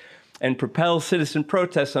grace and propels citizen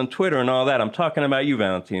protests on Twitter and all that. I'm talking about you,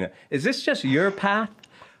 Valentina. Is this just your path?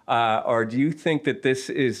 Or do you think that this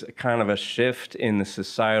is kind of a shift in the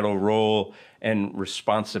societal role and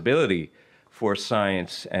responsibility for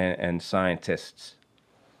science and scientists?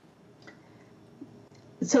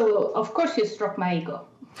 So, of course, you struck my ego.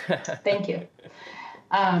 Thank you.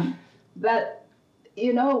 But,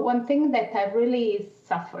 you know, one thing that I really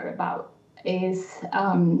suffer about is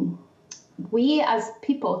we as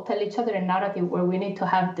people tell each other a narrative where we need to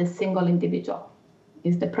have the single individual.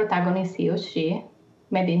 Is the protagonist he or she?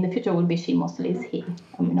 Maybe in the future will be she, mostly is he,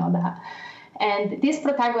 and we know that. And this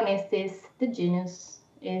protagonist is the genius,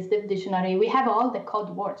 is the visionary. We have all the code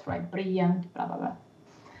words, right? Brilliant, blah, blah, blah.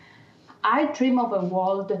 I dream of a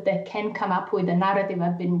world that can come up with a narrative.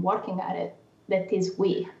 I've been working at it, that is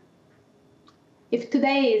we. If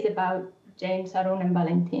today is about James, Arun, and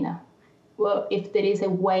Valentina, well, if there is a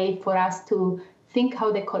way for us to think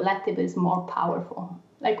how the collective is more powerful.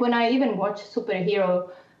 Like when I even watch superhero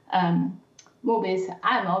movies,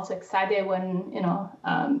 I'm also excited when,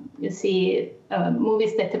 you see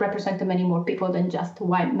movies that represent many more people than just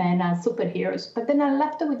white men as superheroes. But then I'm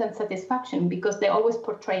left with unsatisfaction because they always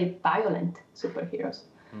portray violent superheroes.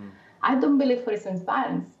 I don't believe, for instance,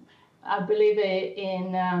 violence. I believe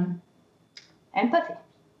in empathy.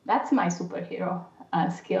 That's my superhero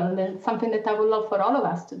skill. That's something that I would love for all of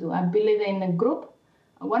us to do. I believe in a group.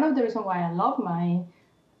 One of the reasons why I love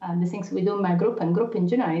the things we do in my group and group in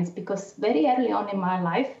general is because very early on in my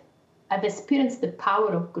life, I've experienced the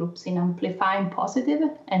power of groups in amplifying positive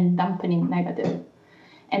and dampening negative.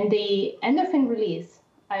 And the endorphin release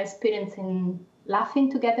I experienced in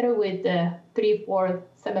laughing together with 3, 4,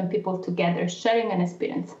 7 people together, sharing an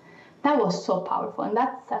experience, that was so powerful. And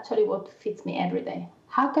that's actually what fits me every day.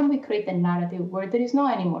 How can we create a narrative where there is no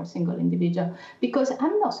anymore single individual? Because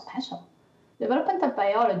I'm not special. Developmental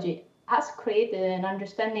biology has created an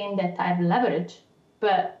understanding that I've leveraged,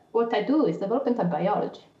 but what I do is developmental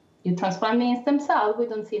biology. You transplant me in stem cell, we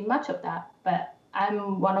don't see much of that, but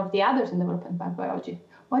I'm one of the others in developmental biology.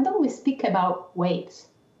 Why don't we speak about waves,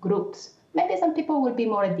 groups? Maybe some people will be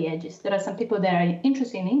more at the edges. There are some people that are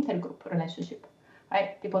interested in intergroup relationship,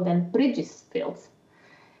 right? People that bridges fields.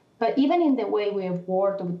 But even in the way we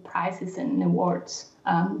award with prizes and awards,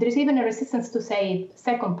 there's even a resistance to say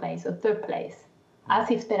second place or third place,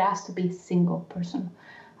 as if there has to be a single person.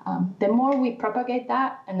 The more we propagate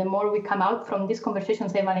that and the more we come out from this conversation,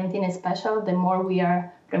 say Valentina is special, the more we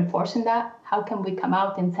are reinforcing that. How can we come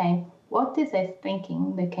out and say, what is a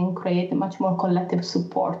thinking that can create a much more collective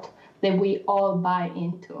support that we all buy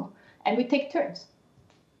into? And we take turns.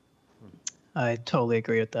 I totally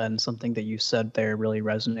agree with that. And something that you said there really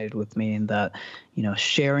resonated with me, in that,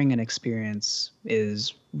 sharing an experience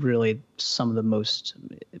is really it's one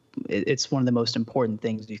of the most important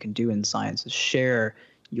things you can do in science, is share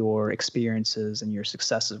your experiences and your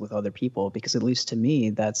successes with other people, because at least to me,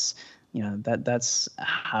 that's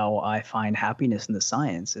how I find happiness in the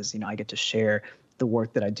science is, I get to share the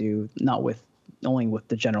work that I do, not only with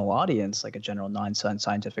the general audience, like a general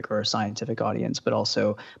non-scientific or a scientific audience, but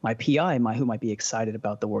also my PI, who might be excited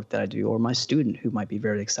about the work that I do, or my student who might be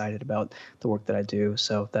very excited about the work that I do.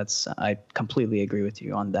 So I completely agree with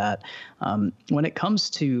you on that. When it comes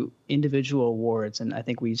to individual awards, and I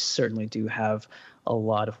think we certainly do have a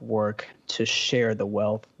lot of work to share the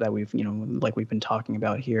wealth that we've been talking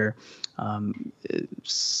about here.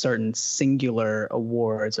 Certain singular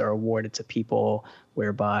awards are awarded to people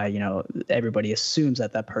whereby, everybody assumes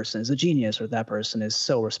that person is a genius, or that person is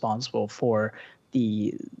so responsible for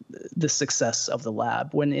the success of the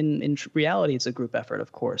lab, when in reality it's a group effort.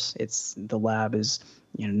 Of course, the lab is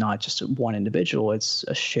not just one individual, it's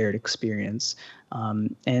a shared experience.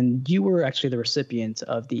 And you were actually the recipient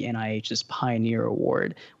of the NIH's Pioneer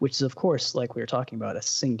Award, which is, of course, like we were talking about, a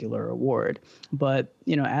singular award. But,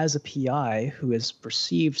 as a PI who has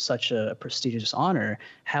received such a prestigious honor,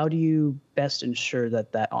 how do you best ensure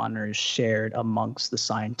that honor is shared amongst the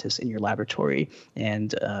scientists in your laboratory?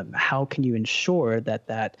 And how can you ensure that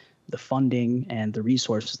the funding and the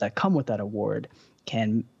resources that come with that award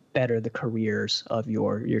can better the careers of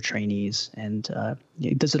your trainees? And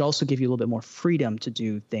does it also give you a little bit more freedom to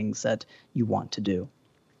do things that you want to do?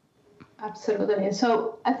 Absolutely.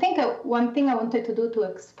 So I think one thing I wanted to do to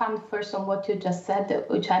expand first on what you just said,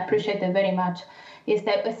 which I appreciated very much, is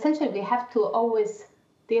that essentially we have to always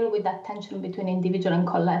deal with that tension between individual and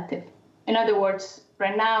collective. In other words,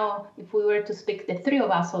 right now, if we were to speak the three of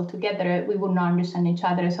us all together, we would not understand each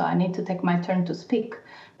other. So I need to take my turn to speak.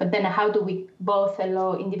 But then how do we both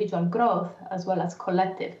allow individual growth as well as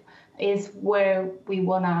collective is where we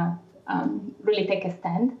want to really take a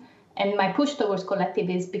stand. And my push towards collective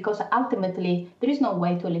is because ultimately there is no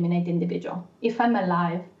way to eliminate the individual. If I'm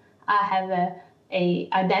alive, I have a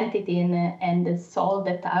identity and a soul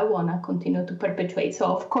that I want to continue to perpetuate. So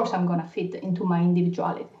of course I'm going to fit into my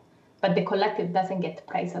individuality, but the collective doesn't get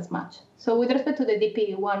praised as much. So with respect to the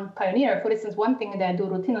DP1 Pioneer, for instance, one thing that I do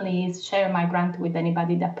routinely is share my grant with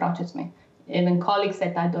anybody that approaches me, even colleagues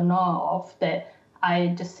that I don't know of, that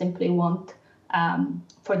I just simply want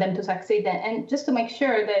for them to succeed. And just to make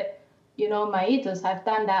sure that, my ethos, I've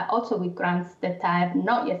done that also with grants that I have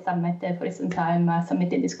not yet submitted. For instance, I'm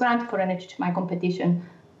submitting this grant for an HHMI competition,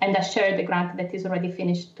 and I share the grant that is already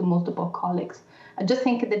finished to multiple colleagues. I just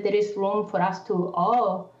think that there is room for us to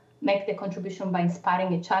all make the contribution by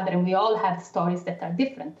inspiring each other, and we all have stories that are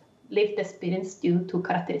different, lived experience due to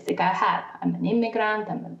characteristics I have. I'm an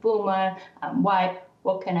immigrant, I'm a boomer, I'm white.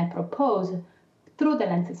 What can I propose through the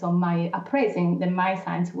lenses of my appraising that my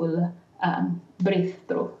science will breathe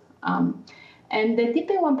through? And the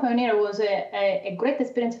DP1 Pioneer was a great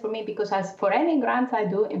experience for me because as for any grants I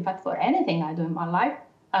do, in fact, for anything I do in my life,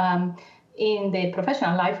 in the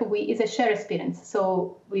professional life, it's a shared experience.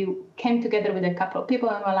 So we came together with a couple of people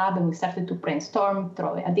in my lab and we started to brainstorm,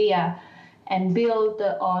 throw an idea, and build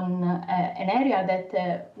on an area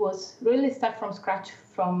that was really start from scratch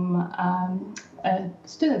from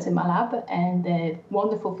students in my lab and a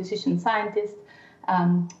wonderful physician scientist,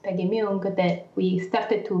 Peggy Myung, that we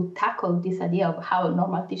started to tackle this idea of how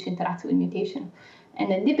normal tissue interacts with mutation.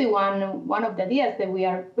 And the DP1, one of the ideas that we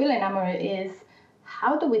are really enamored is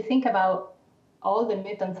how do we think about all the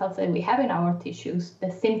mutant cells that we have in our tissues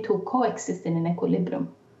that seem to coexist in an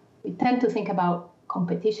equilibrium? We tend to think about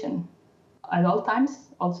competition at all times,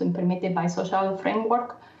 also permitted by social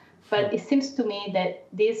framework. But it seems to me that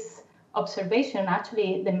this observation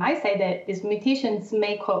actually, they might say that these mutations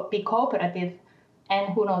may be cooperative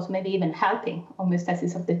and who knows, maybe even helping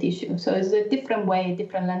homeostasis of the tissue. So it's a different way,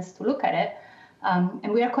 different lens to look at it.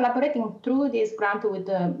 And we are collaborating through this grant with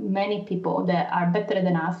many people that are better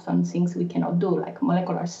than us on things we cannot do, like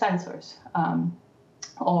molecular sensors.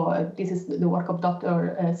 Or this is the work of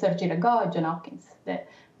Dr. Sergi Regeneration at Johns Hopkins that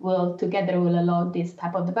together will allow this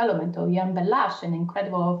type of development. Or Jan Belash, an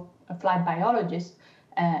incredible applied biologist,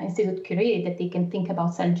 Institute Curie, that he can think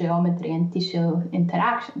about cell geometry and tissue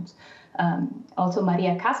interactions. Also,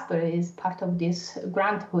 Maria Kasper is part of this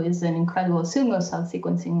grant, who is an incredible single cell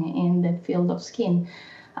sequencing in the field of skin.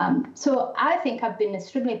 So I think I've been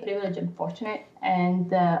extremely privileged and fortunate,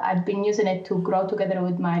 and I've been using it to grow together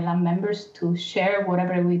with my lab members to share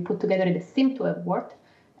whatever we put together that seem to have worked,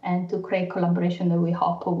 and to create collaboration that we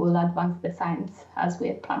hope will advance the science as we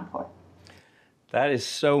have planned for. That is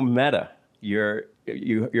so meta.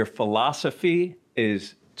 Your philosophy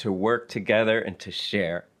is to work together and to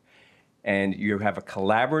share. And you have a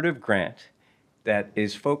collaborative grant that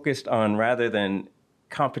is focused on, rather than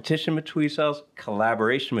competition between cells,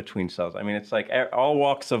 collaboration between cells. I mean, it's like all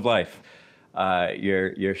walks of life.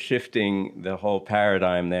 You're shifting the whole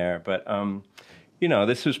paradigm there. But,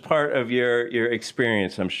 this was part of your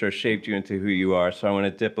experience, I'm sure, shaped you into who you are. So I want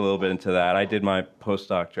to dip a little bit into that. I did my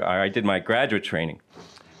I did my graduate training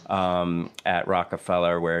at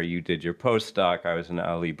Rockefeller, where you did your postdoc. I was in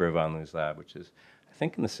Ali Brivanlu's lab, which is, I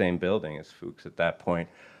think, in the same building as Fuchs at that point.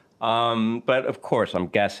 But of course, I'm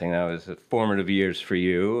guessing that was formative years for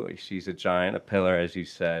you. She's a giant, a pillar, as you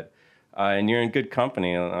said. And you're in good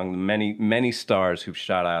company among the many stars who've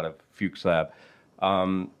shot out of Fuchs Lab.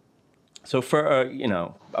 So for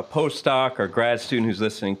a postdoc or grad student who's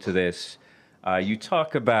listening to this, you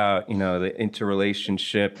talk about the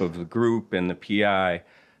interrelationship of the group and the PI.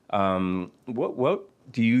 What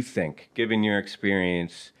do you think, given your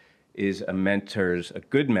experience, is a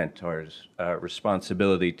good mentor's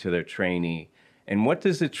responsibility to their trainee? And what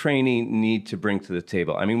does the trainee need to bring to the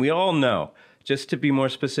table? I mean, we all know, just to be more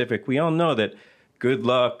specific, we all know that good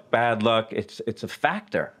luck, bad luck, it's a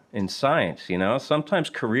factor in science. Sometimes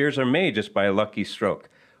careers are made just by a lucky stroke,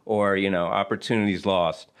 or opportunities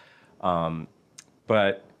lost.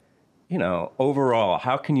 But overall,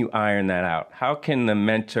 how can you iron that out? How can the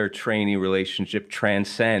mentor-trainee relationship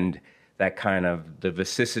transcend that kind of the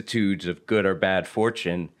vicissitudes of good or bad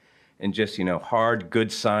fortune and just, hard,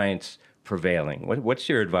 good science prevailing? What's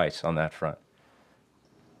your advice on that front?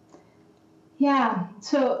 Yeah,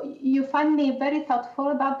 so you find me very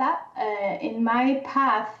thoughtful about that. In my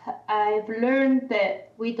path, I've learned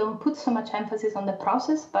that we don't put so much emphasis on the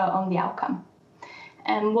process, but on the outcome.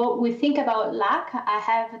 And what we think about luck, I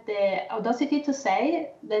have the audacity to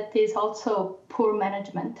say that is also poor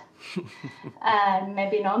management.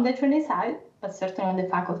 Maybe not on the trainee side, but certainly on the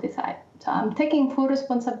faculty side. So I'm taking full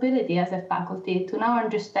responsibility as a faculty to now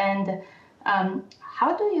understand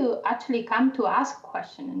how do you actually come to ask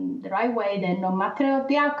questions in the right way that no matter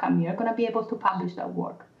the outcome, you're going to be able to publish that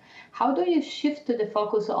work. How do you shift to the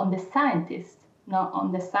focus on the scientist, not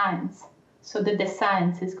on the science, so that the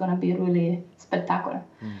science is going to be really spectacular?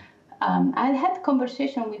 I had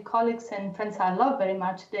conversation with colleagues and friends I love very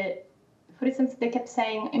much that, for instance, they kept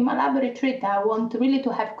saying, in my lab retreat, I want really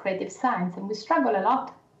to have creative science. And we struggle a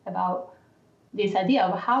lot about this idea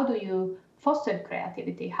of how do you foster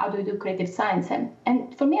creativity? How do you do creative science?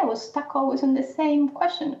 And for me, I was stuck always on the same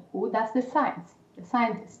question. Who does the science? The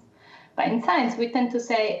scientist. But in science, we tend to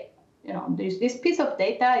say, there's this piece of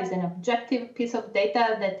data is an objective piece of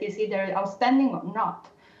data that is either outstanding or not.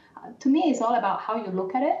 To me, it's all about how you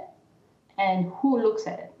look at it and who looks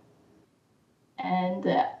at it.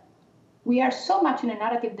 And we are so much in a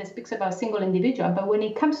narrative that speaks about a single individual, but when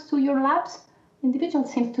it comes to your labs,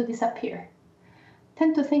 individuals seem to disappear. I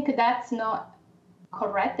tend to think that's not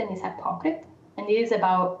correct and is hypocrite. And it is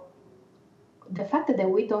about the fact that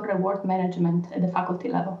we don't reward management at the faculty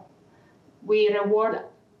level. We reward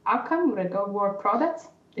outcome, we reward products,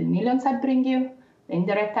 the millions I bring you, the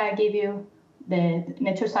indirect I give you, the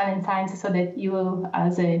nature, science, science, so that you,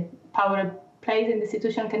 as a power plays in the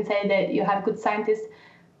institution, can say that you have good scientists,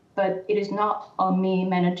 but it is not on me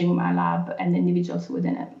managing my lab and the individuals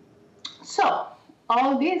within it. So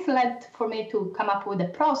all this led for me to come up with a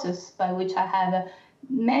process by which I have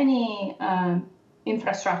many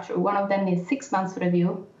infrastructure. One of them is 6 months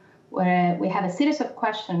review, where we have a series of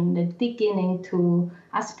questions that dig into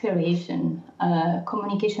aspiration,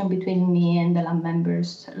 communication between me and the lab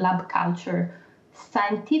members, lab culture,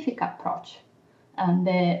 scientific approach. And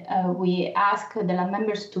we ask the lab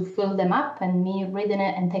members to fill them up, and me reading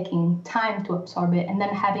it and taking time to absorb it, and then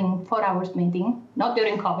having 4 hours meeting, not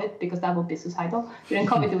during COVID, because that would be suicidal. During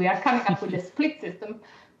COVID, we are coming up with a split system,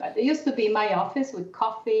 but it used to be in my office with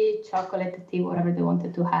coffee, chocolate, tea, whatever they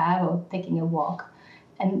wanted to have, or taking a walk,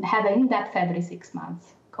 and have an in-depth every 6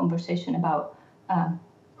 months conversation about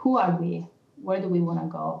who are we, where do we want to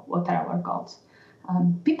go, what are our goals.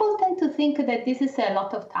 People tend to think that this is a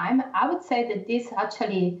lot of time. I would say that this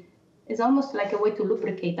actually is almost like a way to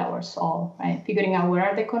lubricate our soul, right? Figuring out where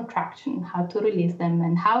are the contractions, how to release them,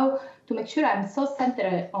 and how to make sure I'm so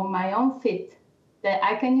centered on my own fit that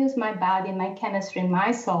I can use my body, my chemistry,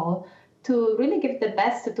 my soul to really give the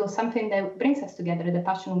best to something that brings us together, the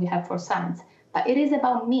passion we have for science. But it is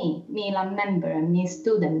about me lab member, me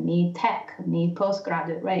student, me tech, me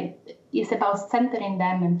postgraduate, right? It's about centering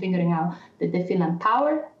them and figuring out that they feel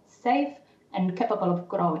empowered, safe, and capable of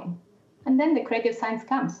growing. And then the creative science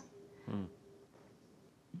comes.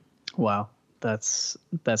 Wow, that's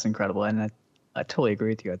incredible. And I totally agree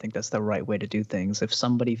with you. I think that's the right way to do things. If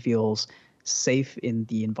somebody feels safe in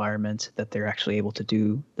the environment that they're actually able to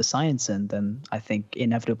do the science in, then I think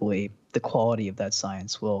inevitably the quality of that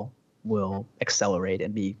science will accelerate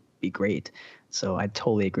and be great. So I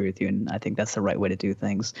totally agree with you, and I think that's the right way to do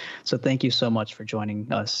things. So thank you so much for joining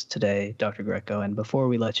us today, Dr. Greco. And before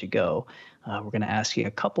we let you go, we're going to ask you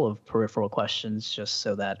a couple of peripheral questions just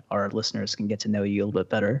so that our listeners can get to know you a little bit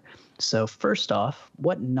better. So first off,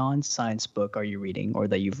 what non-science book are you reading or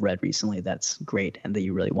that you've read recently that's great and that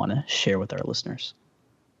you really want to share with our listeners?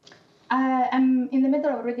 I'm in the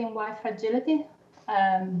middle of reading Why Fragility.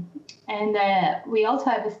 We also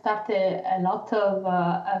have started a lot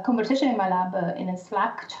of conversation in my lab in a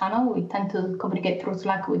Slack channel. We tend to communicate through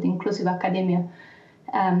Slack with inclusive academia.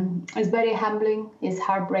 It's very humbling, it's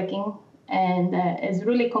heartbreaking, and it's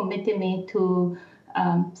really committing me to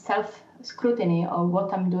self-scrutiny of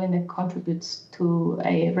what I'm doing that contributes to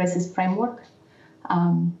a racist framework.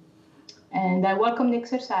 And I welcome the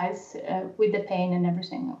exercise with the pain and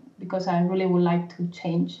everything, because I really would like to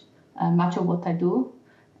change much of what I do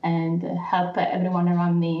and help everyone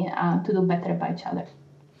around me to do better by each other.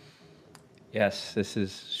 Yes,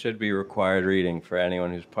 this should be required reading for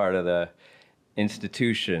anyone who's part of the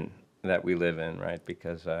institution that we live in, right?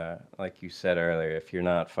 Because like you said earlier, if you're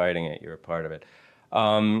not fighting it, you're a part of it.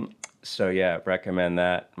 So yeah, recommend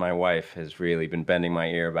that. My wife has really been bending my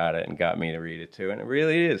ear about it and got me to read it too. And it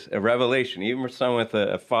really is a revelation. Even for someone with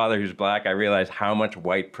a father who's Black, I realize how much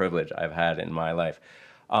white privilege I've had in my life.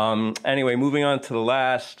 Anyway, moving on to the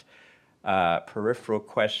last peripheral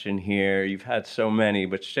question here. You've had so many,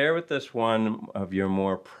 but share with us one of your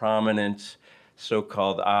more prominent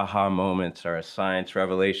so-called aha moments or a science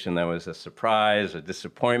revelation that was a surprise, a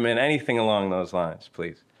disappointment, anything along those lines,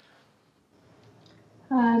 please.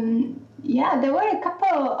 Yeah, there were a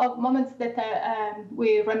couple of moments that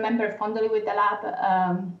we remember fondly with the lab.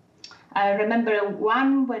 I remember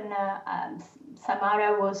one when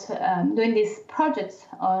Samara was doing these projects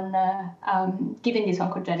on giving this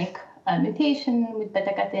oncogenic mutation with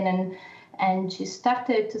beta-catenin, and she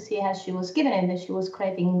started to see as she was giving it that she was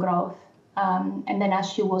creating growth. And then as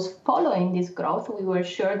she was following this growth, we were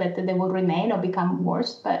sure that they would remain or become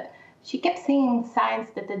worse, but she kept seeing signs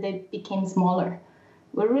that they became smaller.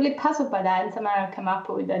 We were really puzzled by that, and Samara came up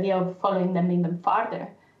with the idea of following them even farther.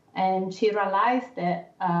 And she realized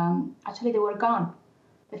that actually they were gone.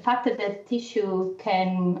 The fact that the tissue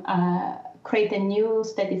can create a new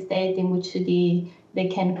steady state in which they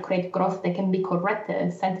can create growth that can be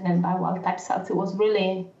corrected, sentinel by wild-type cells, it was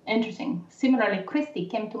really interesting. Similarly, Christy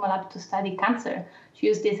came to my lab to study cancer. She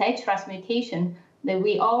used this HRAS mutation that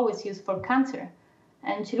we always use for cancer.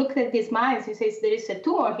 And she looked at these mice. She says, there is a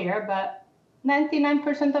tumor here, but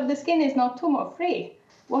 99% of the skin is not tumor-free.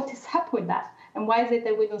 What is up with that? And why is it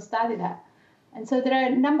that we don't study that? And so there are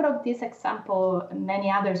a number of these examples, and many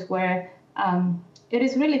others, where it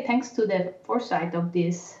is really thanks to the foresight of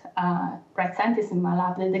these bright scientists in my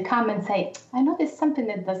lab that they come and say, I noticed something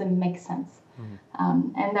that doesn't make sense.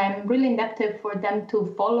 Mm-hmm. And I'm really indebted for them to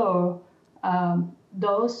follow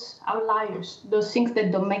those outliers, those things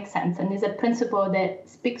that don't make sense. And it's a principle that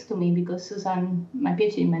speaks to me because Susan, my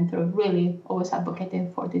PhD mentor, really always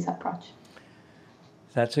advocated for this approach.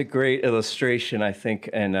 That's a great illustration, I think,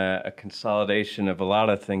 and a consolidation of a lot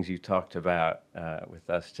of things you talked about with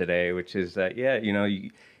us today, which is that,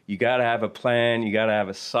 you got to have a plan, you got to have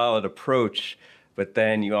a solid approach, but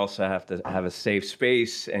then you also have to have a safe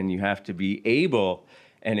space, and you have to be able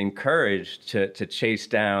and encouraged to chase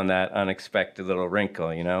down that unexpected little wrinkle.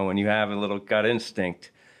 When you have a little gut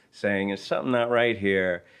instinct saying, is something not right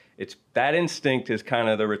here? That instinct is kind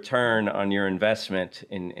of the return on your investment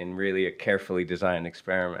in really a carefully designed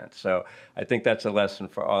experiment. So I think that's a lesson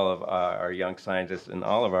for all of our young scientists and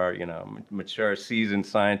all of our, mature, seasoned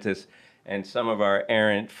scientists and some of our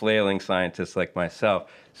errant, flailing scientists like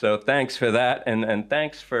myself. So thanks for that, and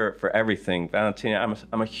thanks for everything, Valentina.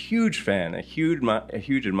 I'm a huge fan, a huge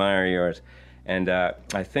admirer of yours. And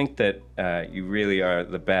I think that you really are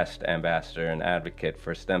the best ambassador and advocate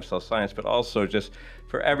for stem cell science, but also just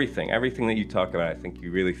for everything that you talk about. I think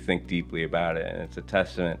you really think deeply about it, and it's a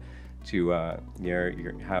testament to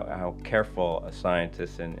how careful a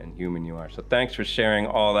scientist and human you are. So thanks for sharing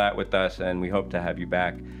all that with us, and we hope to have you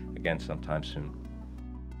back again sometime soon.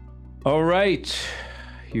 All right.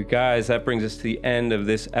 You guys, that brings us to the end of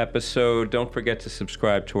this episode. Don't forget to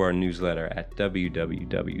subscribe to our newsletter at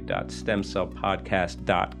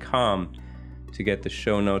www.stemcellpodcast.com to get the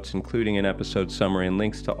show notes, including an episode summary and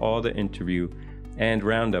links to all the interview and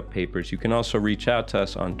roundup papers. You can also reach out to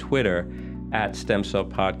us on Twitter at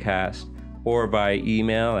StemCellPodcast or by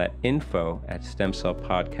email at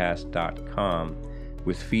info@stemcellpodcast.com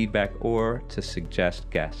with feedback or to suggest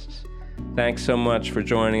guests. Thanks so much for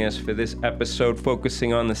joining us for this episode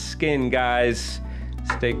focusing on the skin, guys.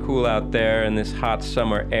 Stay cool out there in this hot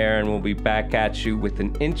summer air, and we'll be back at you with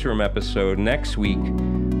an interim episode next week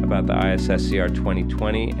about the ISSCR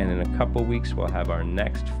 2020, and in a couple weeks we'll have our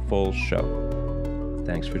next full show.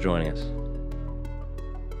 Thanks for joining us.